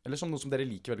creds? Eller som noe som dere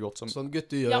liker veldig godt? Sånn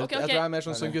gutter gjør. Ja, ok. Jeg tror det er mer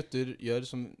sånn som gutter gjør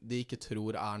som de ikke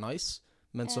tror er nice,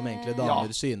 men som egentlig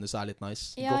damer synes er litt nice.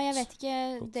 Ja, Godt. jeg vet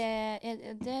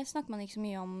ikke. Det snakker man ikke så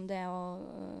mye om, det å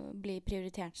bli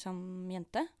prioritert som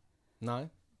jente. Nei.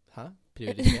 Hæ?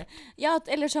 Prioritert? Ja,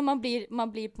 eller så man blir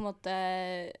på en måte,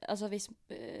 altså hvis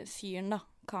fyren da,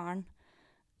 karen,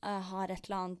 har et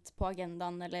eller annet på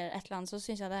agendaen, eller et eller annet, så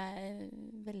synes jeg det er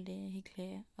veldig hyggelig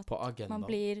at man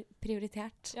blir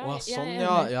prioritert. Ja, sånn,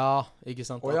 ja, ikke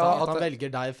sant? At han velger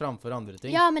deg framfor andre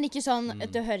ting. Ja, men ikke sånn,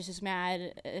 det høres ut som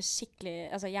jeg er skikkelig,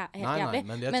 altså helt jævlig.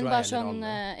 Men det men tror bare jeg gjelder sånn,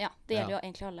 alle. ja, det gjelder jo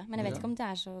egentlig alle. Men jeg vet ikke om det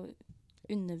er så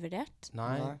undervurdert.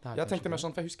 Nei, Jeg tenkte mer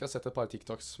sånn, for jeg husker jeg har sett et par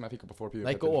TikToks som jeg fikk opp på 4 Det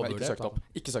er ikke overvurdert.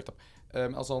 Ikke søkt opp.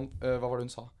 Altså, hva var det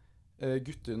hun sa?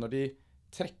 Gutter, når de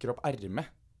trekker opp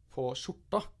ermet på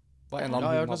skjorta, var en av jeg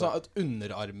har hørt dem noe sånn at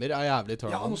underarmer er jævlig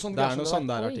turn on. noe sånt, det er noe sånn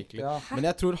der artikler. Ja. Men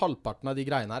jeg tror halvparten av de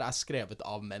greiene her er skrevet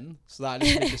av menn, så det er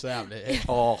liksom ikke så jævlig. Det er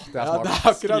smart. det er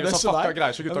akkurat det så som fucka er.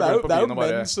 greier, så Men gutta det er går jo, på det er byen jo og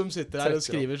bare menn som sitter her og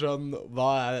skriver sånn,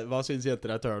 hva synes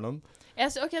jenter er turn on?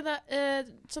 Ok, da,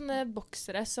 sånne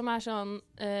boksere som er sånn,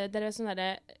 dere vet sånn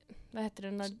derre, hva heter det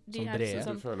når de Sånn er brede?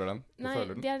 sånn, Du føler den? nei,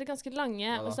 de er ganske lange,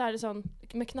 Ja da. og så er det sånn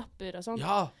med knapper og sånn.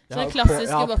 Ja, Sånne jeg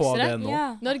klassiske har på boksere. det nå. Ja.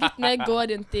 Når guttene går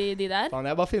rundt i de der. Faen,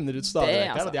 jeg bare finner ut stadig Det,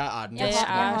 vekk her altså. at jeg er den Jeg beste.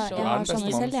 er så- Du Jeg er har den beste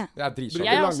sånne selv, mannen. jeg. Det er dritsjokk. Jeg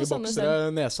er Bruker også lange sånn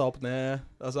boksere, nesa opp ned,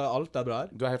 altså alt er bra her.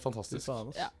 Du er helt fantastisk. Fy faen,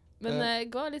 ass. Ja. Men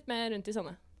gå litt mer rundt i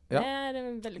sånne. Ja. Det er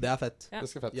veldig Det er fett. Ja. Det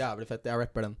skal fett. Jævlig fett. Jeg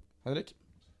rapper den. Henrik?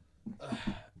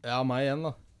 Ja, meg igjen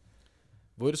da.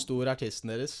 Hvor stor er artisten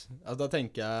deres? Altså, da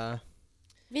tenker jeg...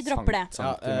 Vi dropper det. Ja,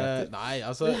 Centimeter. nei,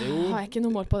 altså, jo... Har jeg ikke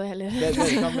noe mål på det heller. Dere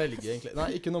kan velge, egentlig. Nei,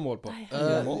 ikke noe mål på. Nei.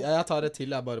 Jeg tar et til,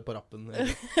 jeg er bare på rappen.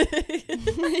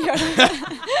 Gjør det.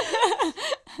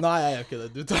 Nei, jeg gjør ikke det.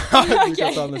 Du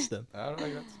kan ta neste en. Ja, det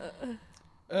er greit.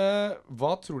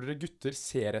 Hva tror dere gutter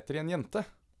ser etter i en jente?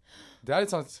 Det er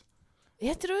litt sånn...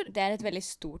 Jeg tror, Det er et veldig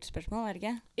stort spørsmål, er det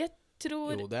ikke? Jo,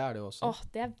 det er det jo også.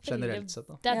 det er veldig... Generelt sett,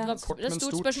 da. Det er Ja. et, Kort, det er men et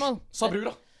stort stort. spørsmål. Sabrur,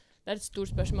 da! Det er et stort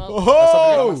spørsmål. Jeg sa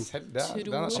Brura Oho! meg selv. Den er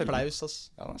Tror- sjelden. Applaus, ass.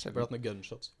 Ja, den er Burde sjelden. hatt noen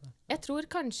gunshots. Jeg tror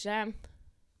kanskje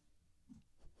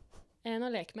en å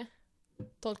leke med.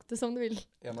 Tolk det som du vil.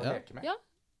 En å Ja. leke med. Ja.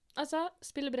 Altså,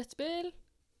 spille brettspill.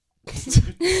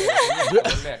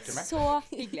 Leke med. Så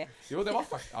hyggelig. Jo, det var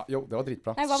faktisk... Ja, jo, det var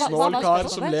dritbra. Nei, hva var Snål kar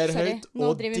spørsmålet? som ler Sorry. høyt Nå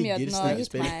og driver digger Mjøden og hitter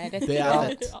snedespill. meg rett Det i er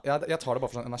trynet. fett. Jeg tar det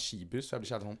bare for sånn energiboost, for jeg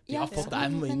blir kjærlig sånn... Ja, For det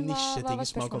er mye men hva nisjeting var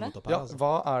som har kommet spørsmålet? opp her. Ja, Altså.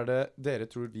 hva er det dere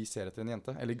tror vi ser etter en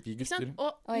jente? Eller vi Ikke gutter? sant?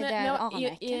 Og Oi, det aner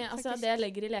jeg ikke, altså, faktisk. det jeg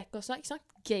legger i leke også, ikke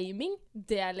sant? Gaming,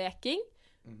 det er leking.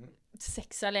 Mhm.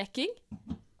 Sex er leking.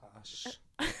 Æsj.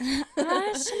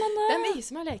 Æsj, men Det er mye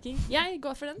som er leking. Jeg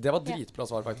går for den. Det var dritbra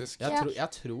svar, faktisk.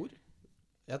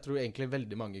 Jeg tror egentlig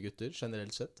veldig mange gutter,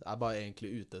 generelt sett, er bare egentlig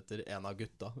ute etter en av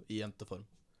gutta i jenteform.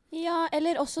 Ja,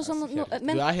 eller også sånn Det er så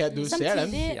men Du ser den.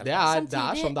 samtidig- Det er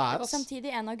sånn det er, ass.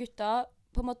 Samtidig en av gutta,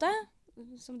 på en måte,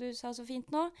 som du sa så fint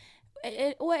nå,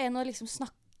 og en å liksom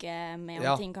snakke med om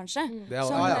Ja. ting, kanskje. Det er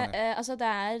Som, jeg enig i. altså det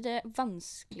er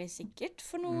vanskelig sikkert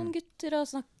for noen gutter å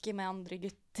snakke med andre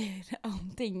gutter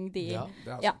om ting de... Ja, Det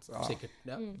er Ja. sant. Ja. sikkert.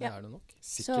 Ja, det er det nok.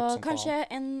 Sikkert Så som kanskje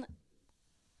faen.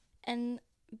 en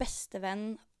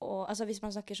bestevenn, og, altså hvis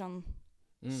man snakker sånn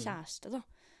Mm. kjæreste da,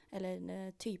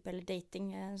 eller type eller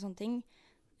dating, sånne ting,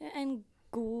 en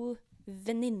god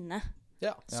venninne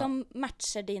Ja. som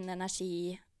matcher din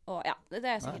energi, og ja, det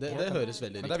er Nei, sikkert det helt høres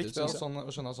veldig Men det er riktig viktig ut, å, synes jeg. sånn,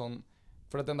 å skjønne sånn...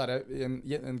 For at den der,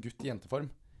 en gutt i jenteform,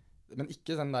 men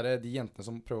ikke den der, de jentene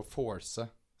som prøver å force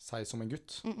seg som en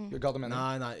gutt. Ga det mening?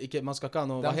 Nei, ikke, man skal ikke ha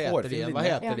noe. Det er Hva en heter hårfin de igjen? Hva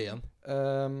linje. heter Ja. de igjen?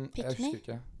 Jeg Pick me? husker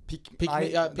ikke. Pick Nei, me,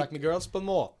 ja, det er pick me girls på en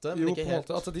måte, men Jo, ikke på en helt.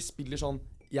 måte. Altså, de spiller sånn...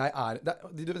 Jeg er... Det,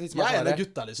 de som Jeg er en sånn av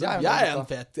gutta, liksom. Jeg er en Jeg er av en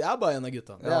fet. Jeg er bare en av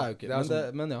gutta. Det Ja, er jo ikke. det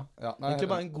er Men ja. Ja, nei, Egentlig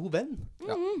bare en god venn.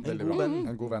 ja, veldig god bra. venn.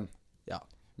 En god venn. Ja.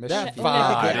 Med Det er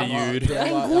svære jur.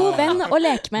 En god venn å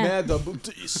leke med. Med double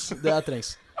T's. Det er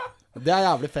trengs. Det er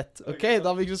jævlig fett. Ok, da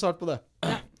har vi ikke svart på det.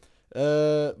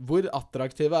 Hvor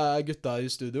attraktive er gutta i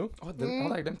studio? Den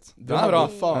hadde jeg glemt. Du Den har er bra.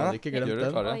 faen ikke glemt Gjør dere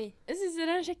den. klare? Oi. Jeg synes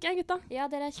dere er kjekke, gutta. Ja,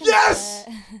 dere er Yes!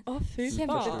 Å, fy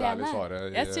Kjempefett. faen. Ærlig svare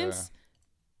i, Jeg syns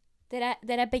Dere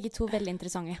er begge to veldig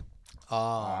interessante.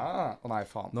 Nei,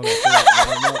 faen. Nå vet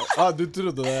du du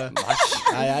trodde det.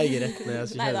 Nei, jeg gikk rett ned i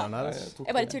kjelleren her.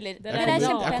 Jeg bare tuller.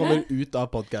 Jeg kommer ut av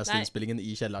podcast-innspillingen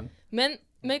i kjelleren.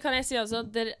 Men kan jeg si altså,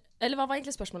 eller hva var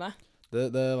egentlig spørsmålet?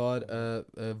 Det var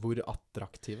hvor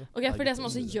attraktive. Ok, for det som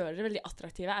også gjør dere veldig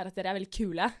attraktive, er at dere er veldig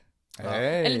kule.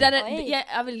 Hey. Eller jeg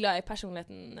er veldig glad i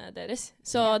personligheten deres.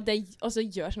 Så det også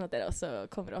gjør sånn at dere også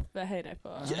kommer opp høyere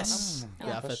på. Yes! Det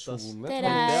er fett, ass.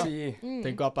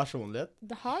 Tenk å ha personlighet.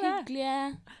 Det har det.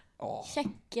 Hyggelige,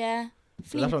 kjekke, Det er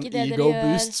flinke sånn i det dere gjør.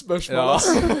 ego-boost-spørsmål, ass.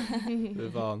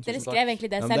 Dere skrev egentlig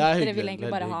det selv. Dere ville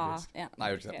egentlig bare ha... Ja. Nei,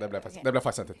 jeg gjorde ikke det. Det ble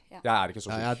faktisk sendt inn. Jeg er ikke så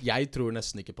flink. Jeg tror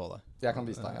nesten ikke på det. Jeg kan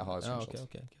vise deg. Jeg har screenshot.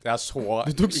 Okay. Jeg er så...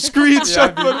 Du tok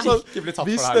screenshot for sånn.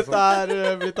 Hvis dette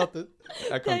blir tatt ut.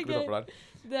 Jeg kan ikke bli tatt for det her.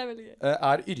 Det er veldig gøy.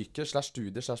 Er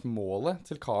yrke/studie/målet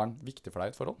til karen viktig for deg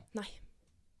i et forhold?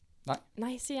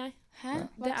 Nei, sier jeg. Hæ?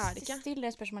 Det er det ikke. Still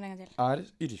det spørsmålet en gang til. Er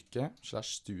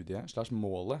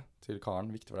yrke/studie/målet til karen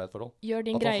viktig for deg i et forhold? Gjør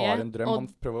din At greie. han har en drøm, han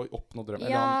prøver å oppnå drømmen.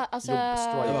 Ja, altså...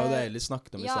 Det var jo det Ellie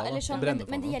snakket om i stad. Eller sånn,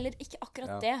 men det gjelder ikke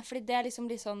akkurat det. Fordi det er liksom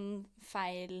litt sånn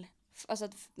feil... Altså,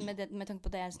 med tanke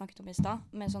på det jeg snakket om i stad,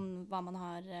 med sånn hva man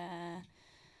har...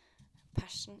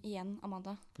 passion igjen,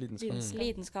 Amanda.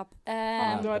 Lidenskap. Du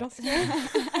er rask.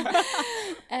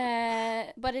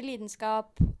 Bare lidenskap.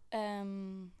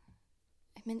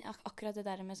 Men akkurat det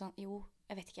der med sånn, jo,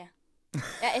 jeg vet ikke.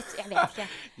 Jeg vet ikke.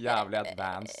 Jævlig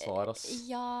advanced svar, ass.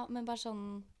 Ja, men bare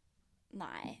sånn,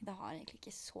 nei, det har egentlig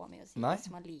ikke så mye å si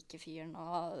hvis man liker fyren,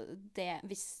 og det,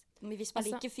 hvis man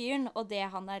liker fyren, og det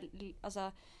han er, altså,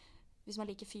 hvis man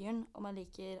liker fyren, og man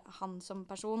liker han som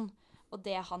person, og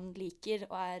det han liker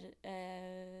og er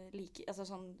altså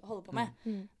sånn holder på med,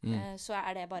 så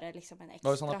er det bare liksom en ekstra.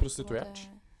 Hva hvis han er prostituert?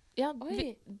 Ja,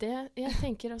 jeg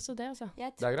tenker også det, altså.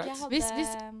 Det er greit.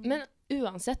 Men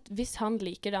uansett, hvis han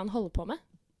liker det han holder på med,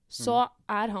 så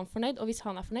er han fornøyd, og hvis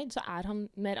han er fornøyd, så er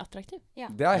han mer attraktiv. Ja.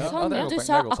 Det er helt, sånn, du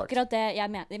sa akkurat det jeg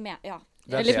mener, ja.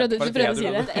 Eller du prøvde å si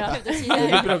det.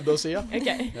 Du prøvde å si, ja. Ok.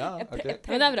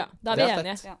 Men det er bra, da er vi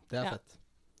enige. Det er fett.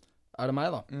 Er det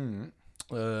meg da?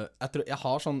 Jeg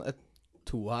har sånn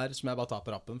to her som jeg bare tar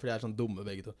på rappen, for de er sånn dumme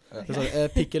begge to.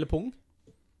 Pikk eller pung?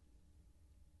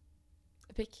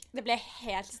 Pikk. Det ble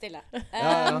helt stille.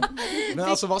 Men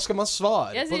altså, hva skal man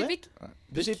svare på det? Jeg sier pikk.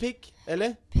 Du sier pikk,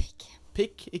 eller?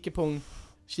 Pikk, ikke pung.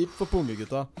 Kjipt for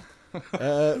pungegutta.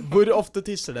 Hvor ofte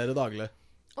tisser dere daglig?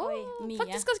 Mye.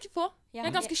 Faktisk ganske få. Jeg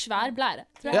har ganske svær blære,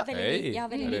 tror jeg. Jeg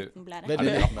har veldig liten blære.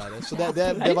 Veldig liten blære. Så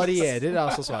det varierer,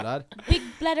 altså svaret her. Big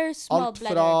bladder, small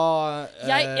bladder. Alt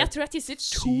fra... Jeg tror jeg tisser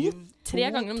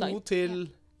 2-3 ganger om dagen. 2 til...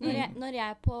 Når jeg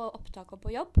er på opptak og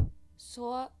på jobb,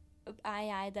 så er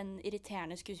jeg den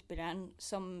irriterende skuespilleren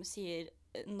som sier,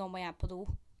 nå må jeg på do.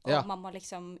 Og man må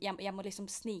liksom, jeg må liksom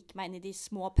snike meg inn i de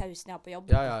små pausene jeg har på jobb.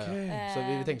 Så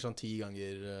vi tenker sånn 10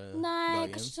 ganger dagen.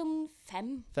 Nei, kanskje sånn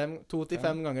 5. 2 til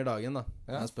 5 ganger dagen da.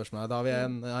 Det er spørsmålet. Da har vi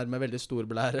en her med veldig stor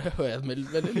blære, og en med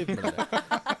veldig liten blære.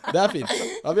 Det er fint.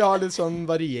 Da vi har litt sånn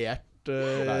varierte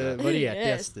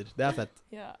gjester. Det er fett.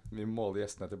 Vi måler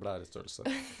gjestene til blærestørrelse.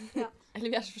 Eller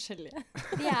vi er så forskjellige.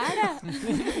 Vi er det.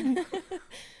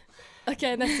 Ok,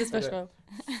 neste spørsmål.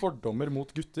 Fordommer mot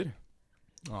gutter.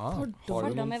 Om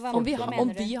vi har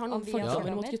noen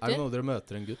fordommer mot gutter? Er det noe dere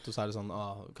møter en gutt, og så er det sånn,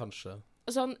 kanskje...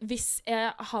 Sånn, hvis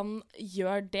han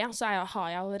gjør det, så har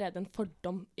jeg allerede en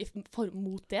fordom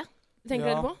mot det. Tenker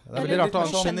dere på? Det er veldig rart å ha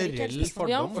en generell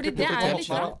fordom. Ja, fordi det er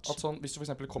litt rart. At sånn, hvis du for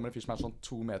eksempel kommer en fyr som er sånn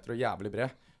 2 meter og jævlig bred,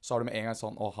 så har du med en gang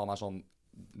sånn, han er sånn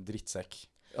drittsekk.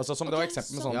 Altså, som det var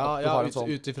eksempel med sånn...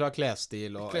 ut ifra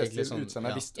klesstil og... Klesstil,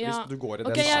 utseende, hvis du går i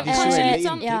den... Visuelle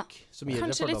inntrykk som gir dere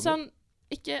kanskje litt sånn...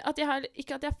 Ikke at jeg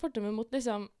fordommer mot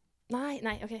liksom...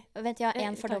 Nei, ok. Vent, jeg har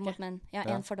en fordom mot menn.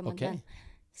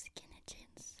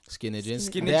 Skinny jeans.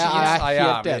 Det er jeg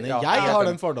helt enig i. Jeg har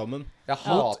den fordommen. Jeg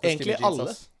hater egentlig alle.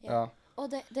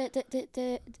 Og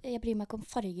jeg bryr meg ikke om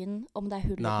fargen, om det er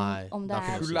hull, om det er...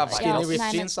 Skinny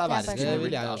ripped jeans er verre, det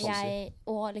vil jeg også si.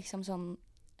 Og liksom sånn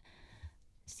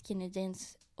skinny jeans,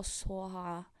 og så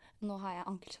nå har jeg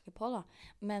ankelsokker på da,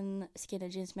 men skinny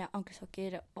jeans med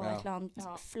ankelsokker og et eller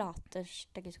annet flate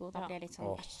steggesko, da blir jeg litt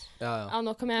sånn...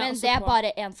 Men det er bare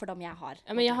en fordom jeg har.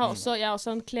 Men jeg har også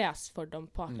en klesfordom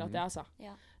på akkurat det, altså.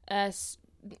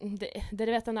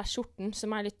 Dere vet den der skjorten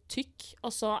som er litt tykk,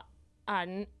 og så er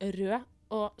den rød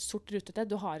og sort rutete.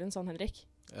 Du har en sånn, Henrik.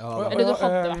 Eller du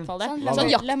hadde i hvert fall det. Sånn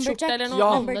jaktskjorte eller noe.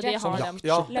 Alle de har dem.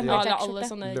 Alle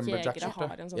sånne jegere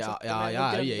har en sånn skjorte. Jeg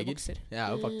er jo jeger. Jeg er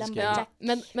jo faktisk jeger.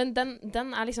 Men den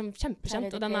er liksom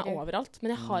kjempekjent, og den er overalt.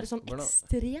 Men jeg har et sånn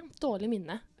ekstremt dårlig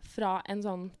minne fra en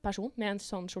sånn person med en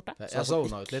sånn skjorte. Jeg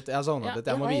zona ut litt.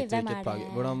 Jeg må Oi, vite hvem hvilket er plagg.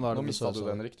 det? Hvordan var Nå det du mistet så? du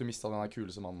den, Henrik. Du mistet den der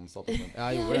kuleste mannen-statusen din.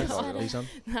 Jeg gjorde det, Ja. ikke sant?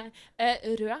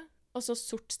 Nei, rød, og så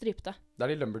sort stripte. Det er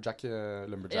de lumberjack. Ja,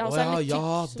 Å og så er den litt ja,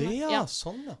 tykk, sånn det der. ja, Ja.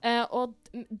 sånn ja. Og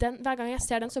hver gang jeg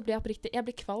ser den, så blir jeg oppriktig. Jeg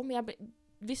blir kvalm.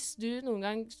 Hvis du noen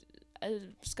gang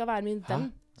skal være min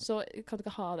venn, så kan du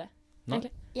ikke ha det. Nei.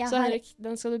 Egentlig. Jeg Så har, Henrik,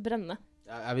 den skal du brenne.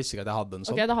 Jeg visste ikke at jeg hadde en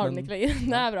sånn. Ok, da har du den men- ikke lenger.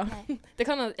 Det er bra. Nei. Det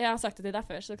kan, jeg har sagt det til deg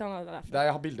før, så det kan være derfor.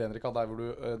 Jeg har bildet, Henrik, av deg hvor du,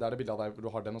 det er det bildet av deg hvor du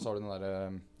har den, og så har du den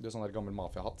der, du har sånn der gammel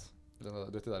mafiahatt. Du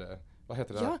vet de der, hva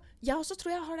heter det? Ja, jeg også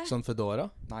tror jeg har det. Sånn Fedora?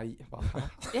 Nei, hva?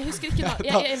 Jeg husker ikke hva.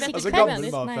 Jeg vet Altså ikke hva jeg gammel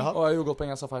mener. mafiahatt. Å, jeg gjorde godt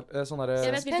poeng, jeg sa feil. Sånn Jeg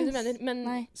der, vet hvilken du mener, men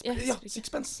Nei. jeg ja, husker ikke.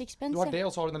 sixpence. Sixpence, Du har ja. det,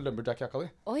 og så har du den lumberjack-jakka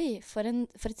di. Oi, for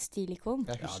et stilikon.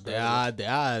 Jeg Ja, husker, det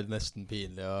er nesten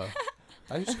pinlig å...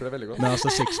 jeg husker det veldig godt. Men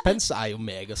altså, sixpence er jo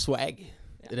mega swag.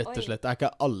 Rett og Oi. slett. Det er ikke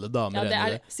alle damer Ja, det enig i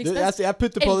er det. Du, sixpence. jeg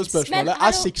putter på det Elsker- spørsmålet. Men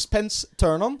Er sixpence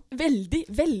turn on? Veldig,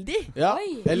 veldig. Ja.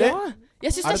 Oi. Eller? Ja.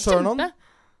 Jeg synes Er det det turn on? kjempe.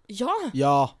 Ja.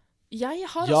 Ja. Jeg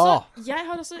har Ja.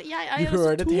 også Jeg You eier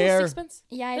heard også it 2 here. sixpence.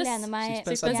 Jeg Yes. lener meg,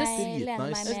 Sixpence er jeg lener dritnice.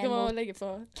 meg Jeg skal mer må mot legge på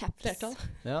caps. flertall.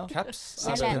 Ja. Caps.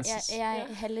 Jeg, Er le- det-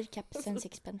 jeg heller caps enn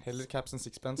sixpence. Heller caps enn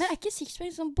sixpence. Men er ikke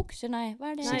sixpence sånn bukser, nei?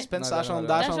 Hva er det? Nei. Sixpence Nei, er sånn... det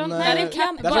Det er er sånn... det er en eh,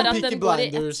 cap, Det er bare sånn at Peaky den går i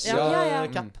ett. Blinders Ja. Ja.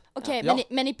 cap. Ok, Ja.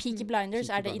 men i Peaky Blinders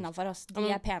Peaky er det Blinders. innenfor oss. De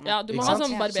er pene. Ja, du må Ikke ha sant?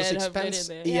 sånn Ja. Så barberhøvler sixpence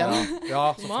inni. igjen.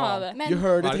 Ja, Du så må ha faen. det. Men You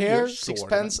heard Hva it er det here. du gjør?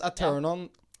 Sixpence er turn on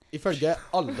ifølge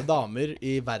alle damer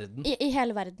i verden. i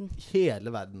hele verden.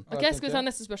 Hele verden. Ok, skal vi ta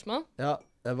neste spørsmål? Ja,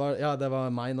 det var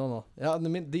meg nå. Ja,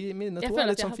 mine Jeg to er føler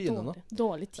litt at jeg sånn har fine nå.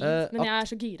 dårlig tid, men jeg er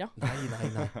så gira.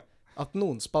 Nei. At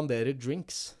noen spanderer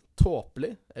drinks.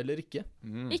 Tåpelig eller ikke?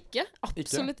 Ikke.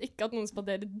 Absolutt ikke at noen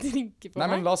spanderer drinker på Nei,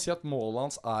 men meg. la oss si at målet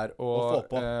hans er å Å få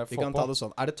på. Vi få kan på. ta det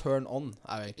sånn. Er det turn on?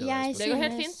 Er jo egentlig Jeg det Det går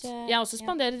helt synes, fint. Jeg også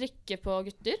spanderer ikke på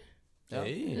gutter Ja.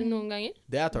 Hey. noen ganger.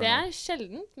 Det er turn Det on. er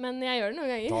sjeldent, men jeg gjør det noen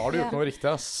Da ganger. har du gjort noe riktig,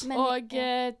 ass. Men- Og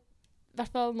i hvert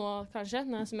fall nå, kanskje,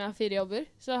 nå som jeg har 4 jobber,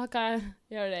 så kan jeg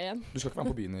gjøre det igjen. Du skal ikke være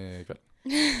med på byen i kveld?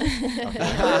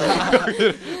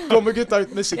 Kommer gutta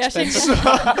ut med sixpence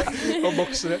og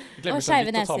boksere. Glemmer Og skeive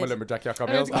så vidt å ta med neser. lumberjack-jakka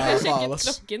Jeg mi. vet ikke om Ja, jeg faen, sjekket ass.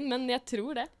 klokken, men jeg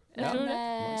tror det. Jeg Men tror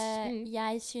det.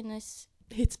 jeg synes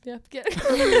Hits me up, girl.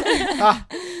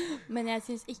 Men jeg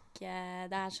syns ikke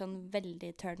det er sånn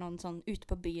veldig turn on sånn ute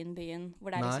på byen,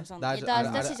 hvor det er Nei, liksom sånn det er- Da, er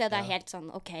det- da syns jeg det er ja. helt sånn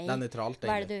OK, Det er nøytralt, hva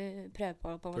er egentlig. det du prøver på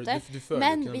en For måte? du føler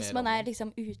Men ikke noe hvis mer man om er det.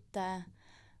 liksom ute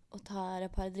og tar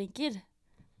et par drinker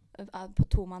på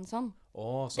tomann sånn,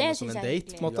 Å, Det som synes en jeg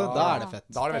date, er på en måte. hyggelig. Da er det fett.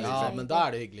 Da er det veldig Ja, hyggelig. men da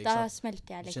er det hyggelig, da ikke sant? smelter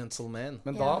jeg litt. Gentleman.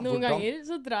 Men Ja. da, Noen hvordan ganger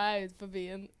så drar jeg ut på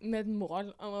byen med et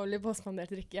mål om å bli påspandert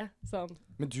drikke. Sånn.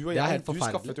 Men du og Det er jeg, helt du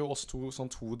forferdelig. skaffet jo oss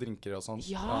to drinker og sånn.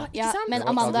 Ja, ikke Ja, sant? men Det var-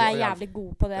 Amanda ja, er det var jævlig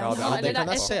god på det. Ja, det er- Ja, det eller kan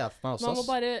det jeg er- se for meg Man må også. ass.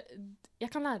 bare Jeg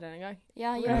kan lære det en gang.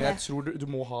 Ja, Men gjør jeg det. tror du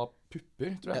må ha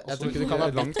pupper, tror jeg. Jeg Også tror ikke du kan ha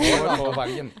langt pupper, hår da. og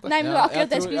være jente. Nei, men det var Ja, akkurat det jeg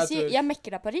jeg skulle tror- si. Jeg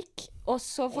mekker deg parykk, og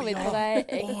så får vi på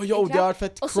deg Yo, det har vært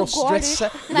fett. Og så går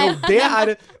Crossdresse. Nei, Jo,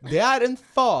 det er en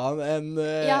faen en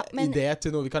Ja, men- idé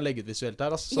til noe vi kan legge ut visuelt her.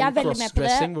 Altså, Jeg er sånn veldig med på det,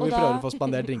 crossdressing hvor og vi da- prøver å få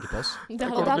spandert drinker på oss. Det Jeg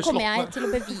hadde Og da bli kommer slått jeg med. til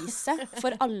å bevise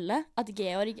for alle at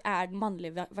Georg er den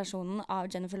mannlige versjonen av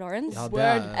Jennifer Lawrence. Ja, det Word.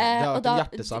 har Og vært da- en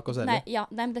hjertesak hos Nei, Ellie. ja,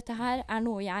 nei, men dette her er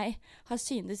noe jeg har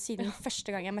syntes siden første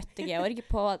gang jeg møtte Georg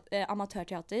på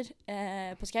amatørteater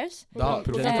på Skaus. Da Hvordan-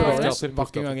 Jennifer hvordan- Lawrence var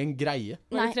ikke engang en greie.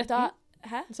 Var Nei, du 13? da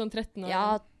Hæ? Sånn 13 år.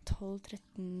 Ja,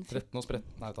 12-13 13 og spretten.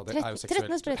 Nei, det er jo 13 og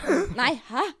seksuelt. spretten. Nei,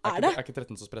 hæ? Er Er det? ikke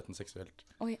 13 så spretten seksuelt?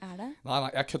 Oi, er det? Nei,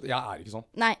 jeg er ikke sånn.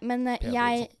 Nei, men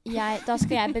Pedo, da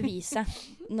skal jeg bevise,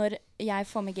 når jeg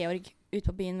får med Georg ut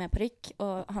på byen med parykk,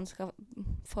 og han skal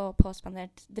få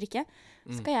påspandert drikke,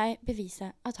 skal jeg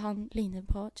bevise at han ligner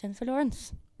på Jennifer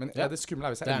Lawrence. Men Ja. det skumle er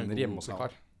hvis Det jeg er en ender god hjemme hos en plan.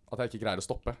 kar. At jeg ikke greier å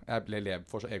stoppe. Jeg ble lev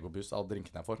for så egoboost av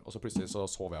drinkene jeg får, og så plutselig så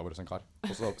sover jeg over hos en kar. Og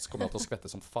så kommer jeg til å skvette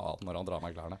som faen når han drar av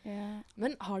meg klærne. Ja,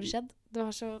 Men har det skjedd? Det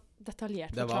var så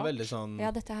detaljert Det var veldig sånn ja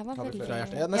dette her var Har vi veldig flere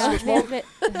hjertet? Ja, neste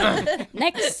spørsmål.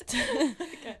 Next!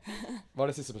 Var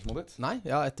det siste spørsmålet ditt? Nei,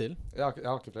 ja, ett til. Jeg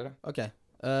har ikke flere. OK.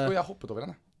 Og jeg hoppet over en,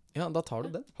 jeg. Ja, da tar du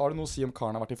den. Har du noe å si om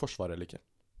karen har vært i Forsvaret eller ikke?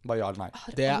 Bare ja eller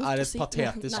nei. Det alt å er et si.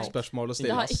 patetisk Nei. spørsmål å Det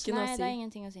stille. har ass. ikke noe Nei, å det er si.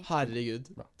 ingenting å si. Herregud.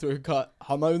 Tror du ikke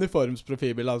han har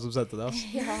uniformsprofilbilde, han som sendte det. ass.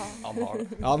 Ja. Han har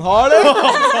det. Ja, han har det!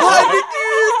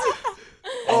 Herregud!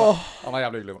 Åh. Han er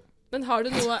jævlig hyggelig. Men har du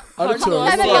noe Er har det du noe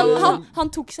Nei, å men si turn-on? om han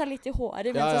tok seg litt i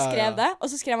håret mens Ja, han ja, skrev ja. det, og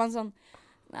så skrev han sånn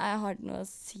Nei, har du noe å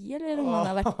si, eller om han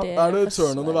har vært i Er det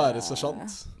turn on å Forsvaret? være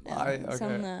sersjant? Ja, Nei, ok.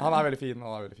 sånn, Han er veldig fin.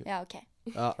 Han er veldig fin. Ja, OK.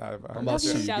 Ja. Jeg Han bare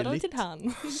suger Shout-out litt. til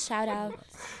han. Shout out.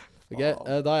 Ok,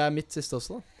 da er jeg mitt siste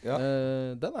også, da. Ja.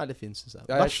 Den er litt fin, synes jeg.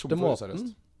 Jeg er tom for det,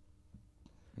 seriøst.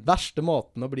 Verste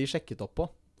måten å bli sjekket opp på.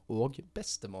 og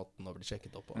beste måten å bli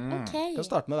sjekket opp på. Ok. Kan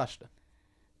starte med verste.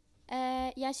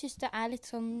 Jeg synes det litt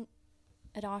sånn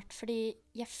rart, fordi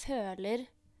jeg føler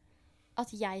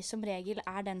at jeg som regel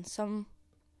den som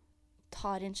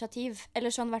tar initiativ.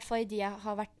 Eller sånn i hvert fall i de jeg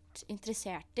har vært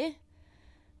interessert i.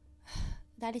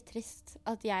 Det litt trist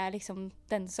at jeg liksom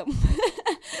den som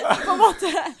på en måte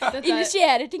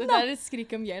initierer ting, da. Dette et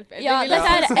skrik om hjelp. Ja,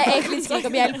 dette egentlig et skrik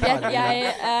om hjelp.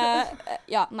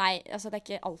 Ja, nei, altså det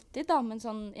ikke alltid da, men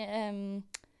sånn,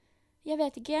 jeg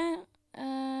vet ikke,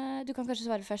 du kan kanskje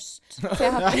svare først, for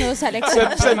jeg har ikke noe særlig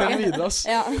eksempel. Send den videre, ass.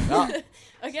 Ja.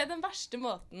 Ok, den verste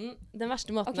måten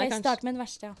Ok, kanskje... start med den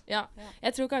verste, Ja.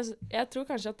 Jeg tror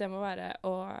kanskje at det må være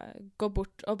å gå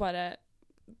bort og bare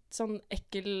sånn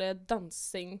ekkel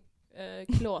dansing,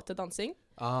 klåte dansing.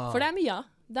 For det mye av.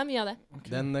 Det mye av det.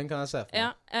 Okay. Den kan jeg se for meg.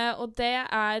 Ja, og det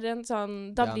en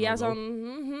sånn... Da blir jeg sånn...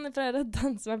 Jeg prøver å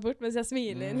danse meg bort mens jeg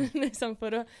smiler, liksom,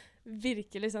 for å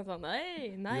virke liksom sånn...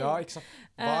 Nei. Ja, ikke sant.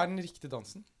 Hva den riktige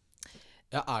dansen?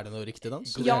 Ja, det noe riktig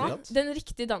dans? Ja, den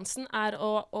riktige dansen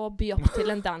å by opp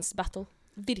til en dance battle.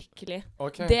 Virkelig.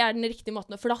 Okay. Det den riktige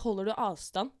måten, for da holder du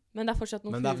avstand. Men det fortsatt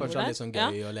noe humor der. Men det fortsatt litt sånn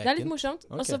gøy og leken. Det litt morsomt,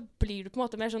 og så blir du på en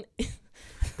måte mer sånn...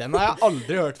 Den har jeg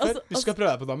aldri hørt før. Du skal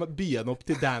prøve på det med byen opp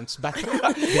til dance battle.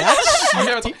 Det et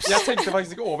sykt tips. Jeg tenkte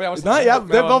faktisk ikke over.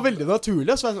 Det var veldig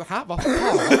naturlig. Og så var jeg sånn, hæ, hva faen?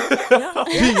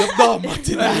 By opp dama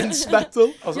til dance battle.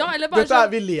 Altså, ja, eller bare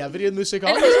dette vi lever i en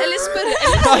musikal. Eller spørre...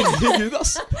 Herregud,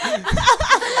 ass.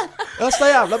 Ja, så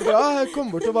det jævla bra.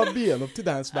 Kom bort og bare byen opp til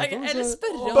dance battle. Eller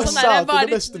spørre om sånn der,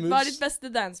 hva ditt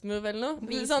beste dance move eller noe?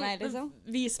 Vis sånn, meg, liksom.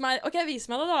 Vis meg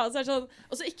det da. Så sånn,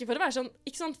 og så ikke for å være sånn,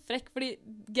 ikke sånn frekk, fordi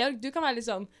Georg, du kan være litt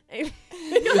sånn...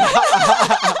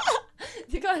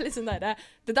 Du kan være litt sånn der,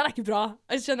 det der ikke bra.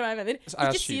 Jeg skjønner hva jeg mener.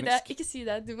 Ikke si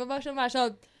det. Du må bare sånn være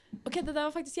sånn, ok, det der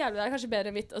var faktisk jævlig, det kanskje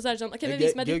bedre enn mitt. Og så det sånn, ok, men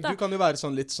vis meg ditt da. Du kan jo være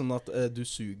sånn litt sånn at du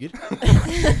suger.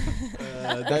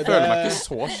 Jeg føler meg ikke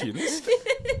så kynisk.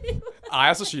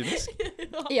 Jeg så kynisk?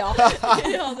 Ja.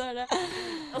 Ja, det det.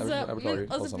 Altså,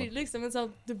 og så blir det liksom en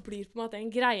sånn, det blir på en måte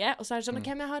en greie, og så det sånn, ok,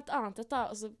 men jeg har et annet da.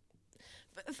 Og så,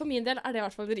 for min del det i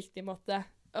hvert fall det riktige måte.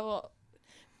 Og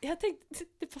jeg tenkte,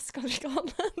 det passer kanskje ikke an.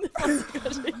 Det passer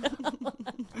kanskje ikke an.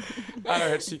 Det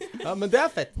helt sykt. Ja, men det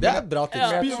fett. Det bra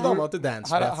tips. By dama til dance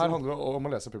battle. Her handler det om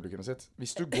å lese publikummet sitt.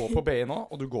 Hvis du går på BI nå,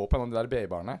 og du går på en av de der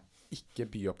BI-barene, ikke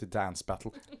by opp til dance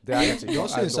battle. Det helt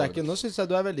sykt. Nå synes jeg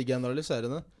du veldig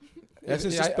generaliserende. Jeg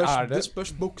synes det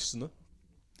spørs buksene.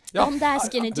 Ja. Om det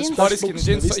skinny jeans. Hvis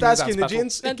det skinny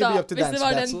jeans, ikke by opp til dance battle. Hvis det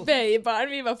var den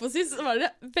BI-baren vi var på sist, så var det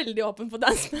veldig åpen på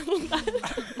dance battle der.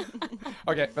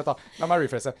 Ok, vent da. La meg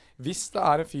rephrase. Hvis det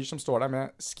en fyr som står der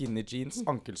med skinny jeans,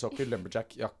 ankelsokker,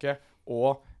 lumberjack-jakke,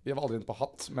 og vi var aldri inne på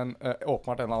hatt, men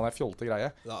åpenbart en eller annen fjolte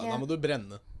greie. Da må du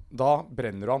brenne. Da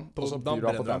brenner du han, og så byr du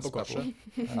han på dance battle.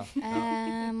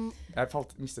 Jeg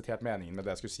mistet helt meningen med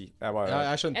det jeg skulle si.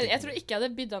 Jeg skjønte ikke. Jeg tror ikke jeg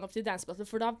hadde bydd han opp til dance battle,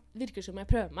 for da virker det som jeg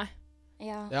prøver meg.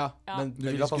 Ja, men du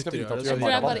vil at han skal vite at du jeg tror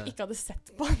jeg bare ikke hadde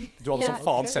sett på han. Du hadde så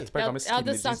faen sett på en med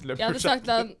skinny jeans, lumberjack.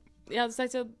 Jeg hadde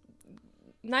sagt sånn,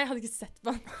 nei, jeg hadde ikke sett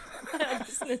på han. Jeg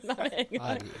hadde snudd meg med en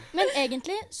gang. Men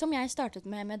egentlig, som jeg startet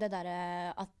med det der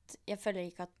at jeg føler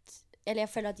ikke at, eller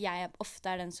jeg føler at jeg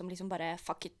ofte den som liksom bare,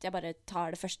 fuck it, jeg bare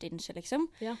tar det første innskje, liksom.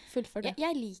 Ja, fullfør det.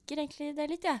 Jeg liker egentlig det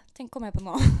litt, kommer jeg på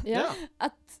nå. Ja.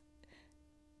 At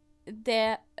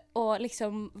det å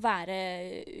liksom være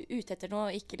ute etter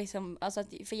noe, ikke liksom, altså,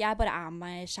 for jeg bare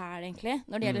meg selv egentlig,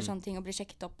 når det gjelder sånne ting å bli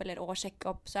sjekket opp, eller å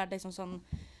sjekke opp, så det liksom sånn,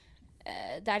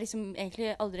 det liksom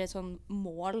egentlig aldri et sånn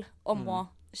mål om å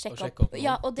sjekke opp.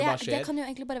 Ja, og det kan jo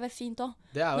egentlig bare være fint også.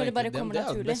 Når det bare kommer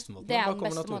naturlig. Det den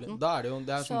beste måten. Da det jo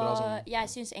så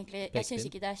jeg synes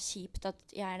ikke det kjipt at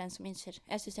jeg den som innser.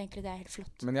 Jeg synes egentlig det helt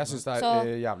flott. Men jeg synes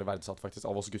det jævlig verdsatt faktisk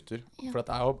av oss gutter. For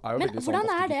det jo men veldig sånn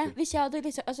hvordan det? Hvis jeg hadde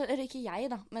liksom, altså, eller ikke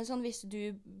jeg da, men sånn hvis du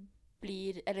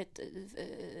blir, eller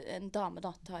en dame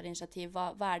da, tar initiativ,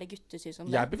 hva det gutter synes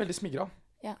om det? Jeg blir veldig smigret.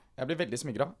 Ja. Jeg blir veldig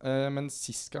smigret. Men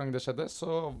sist gang det skjedde,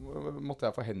 så måtte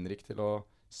jeg få Henrik til å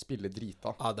spille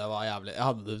drita. Ja, det var jævlig. Jeg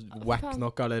hadde det whack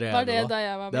nok allerede. Var det da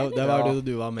jeg var med? Det var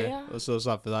du var med. Ja. Og så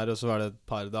satt vi der, og så var det et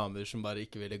par damer som bare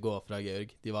ikke ville gå fra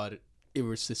Georg. De var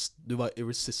du var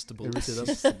irresistible til dem.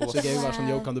 Så Georg var sånn,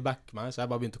 yo, kan du backe meg? Så jeg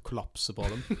bare begynte å kollapse på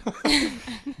dem.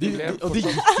 Og de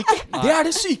gikk ikke. Det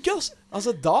det syke, altså.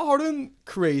 Altså, da har du en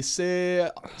crazy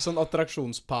sånn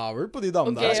attraksjonspower på de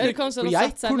damene der. For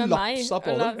jeg kollapsa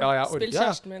på dem. Spill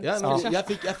kjæresten min.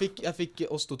 Jeg fikk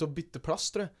å stå til å bytte plass,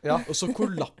 tror jeg. Og så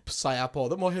kollapsa jeg på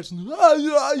dem, og helt sånn,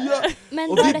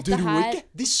 og de dro ikke.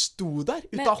 De sto der,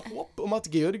 ut av håp om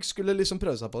at Georg skulle liksom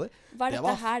prøve seg på dem. Var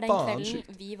dette her den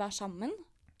kvelden vi var sammen?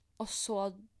 Og så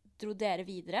dro dere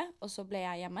videre, og så ble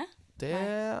jeg hjemme? Det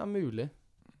mulig.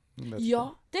 Ja,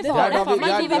 det var det.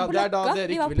 Det er da dere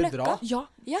Vi ikke var på ville dra. Ja.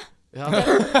 Ja. Ja.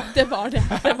 Det var det.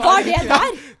 Var det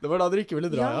der? Det var da dere ikke ville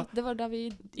dra, ja. Det var da vi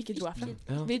ikke dro herfra.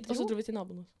 Ja. Og så dro vi til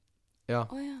naboen. Ja.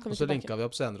 Å, ja. Og så linka vi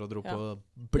opp senere og dro på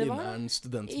Blindern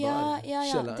studentbar. Ja,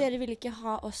 Kjelleren. dere ville ikke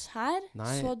ha oss her.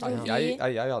 Nei. Så dro vi Jeg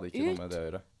hadde ikke noe ut. med det å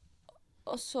gjøre.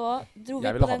 Og så dro vi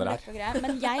Jeg ville på ha den dere her. løkka-greia.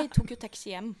 Men jeg tok jo taxi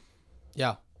hjem.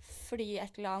 Ja. Fordi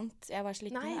et eller annet. Jeg var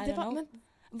sliten. Nei, I det don't var, know.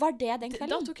 men Var det den da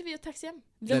kvelden? tok vi jo taxi hjem.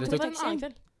 Dere Det tok var en taxi annen hjem.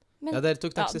 kveld. Men Ja, dere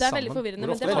tok Ja, taxi det er sammen. veldig forvirrende.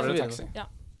 Hvor Men ofte det tar var dere veldig taxi? Ja.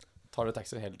 Tar dere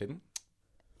taxi hele tiden?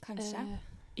 kanskje.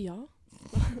 Ja.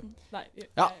 Nei.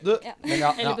 Ja, du. Ja. Men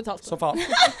ja, Eller betalt. så faen.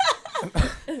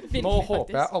 Virkelig, Nå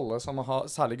håper jeg faktisk. alle som har,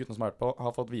 særlig guttene som har hørt på,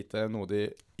 har fått vite noe de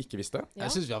ikke visste. Ja.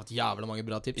 Jeg synes vi har fått jævlig mange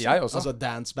bra tips. Jeg også. Altså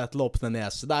Dance Battle, åpne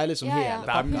nese. Det er liksom Ja, ja. hele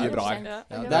Det er mye pakka. bra her. Ja.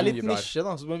 Ja, Ok. det er litt mye bra her. nisje,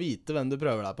 da, så du må vite hvem du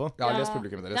prøver deg på. Jeg har Ja. lest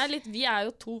publikummet Det er deres. litt, vi er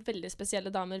jo to veldig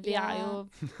spesielle damer. Vi Ja. er jo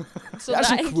Jeg er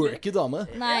så egentlig- quirky dame.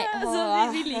 Nei, Ja,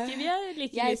 altså, vi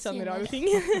liker Jeg litt sånne rare synes- ting.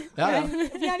 Ja, ja.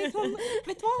 Vi er litt sånn,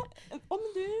 vet du hva? Om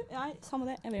du... Nei, samme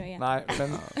det. Jeg vil jo ikke. Nei,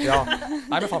 men ja.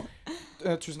 Nei, men faen.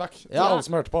 Tusen takk til Ja. alle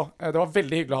som hørte på. Det var veldig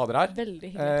hyggelig å ha dere her.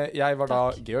 Veldig hyggelig. Jeg var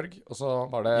da Takk. Georg, og så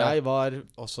var det Jeg var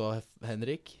også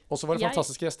Henrik. Og så var det Jeg-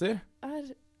 fantastiske gjester.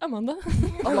 Er Amanda.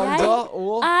 Amanda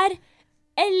og Er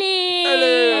Ellie!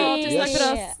 Ellie! Å, tusen takk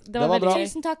for Yes. oss. Det Det var var veldig bra. gøy.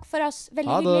 Tusen takk for oss. Veldig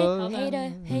Ha det. hyggelig. Hei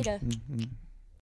det. Hei det.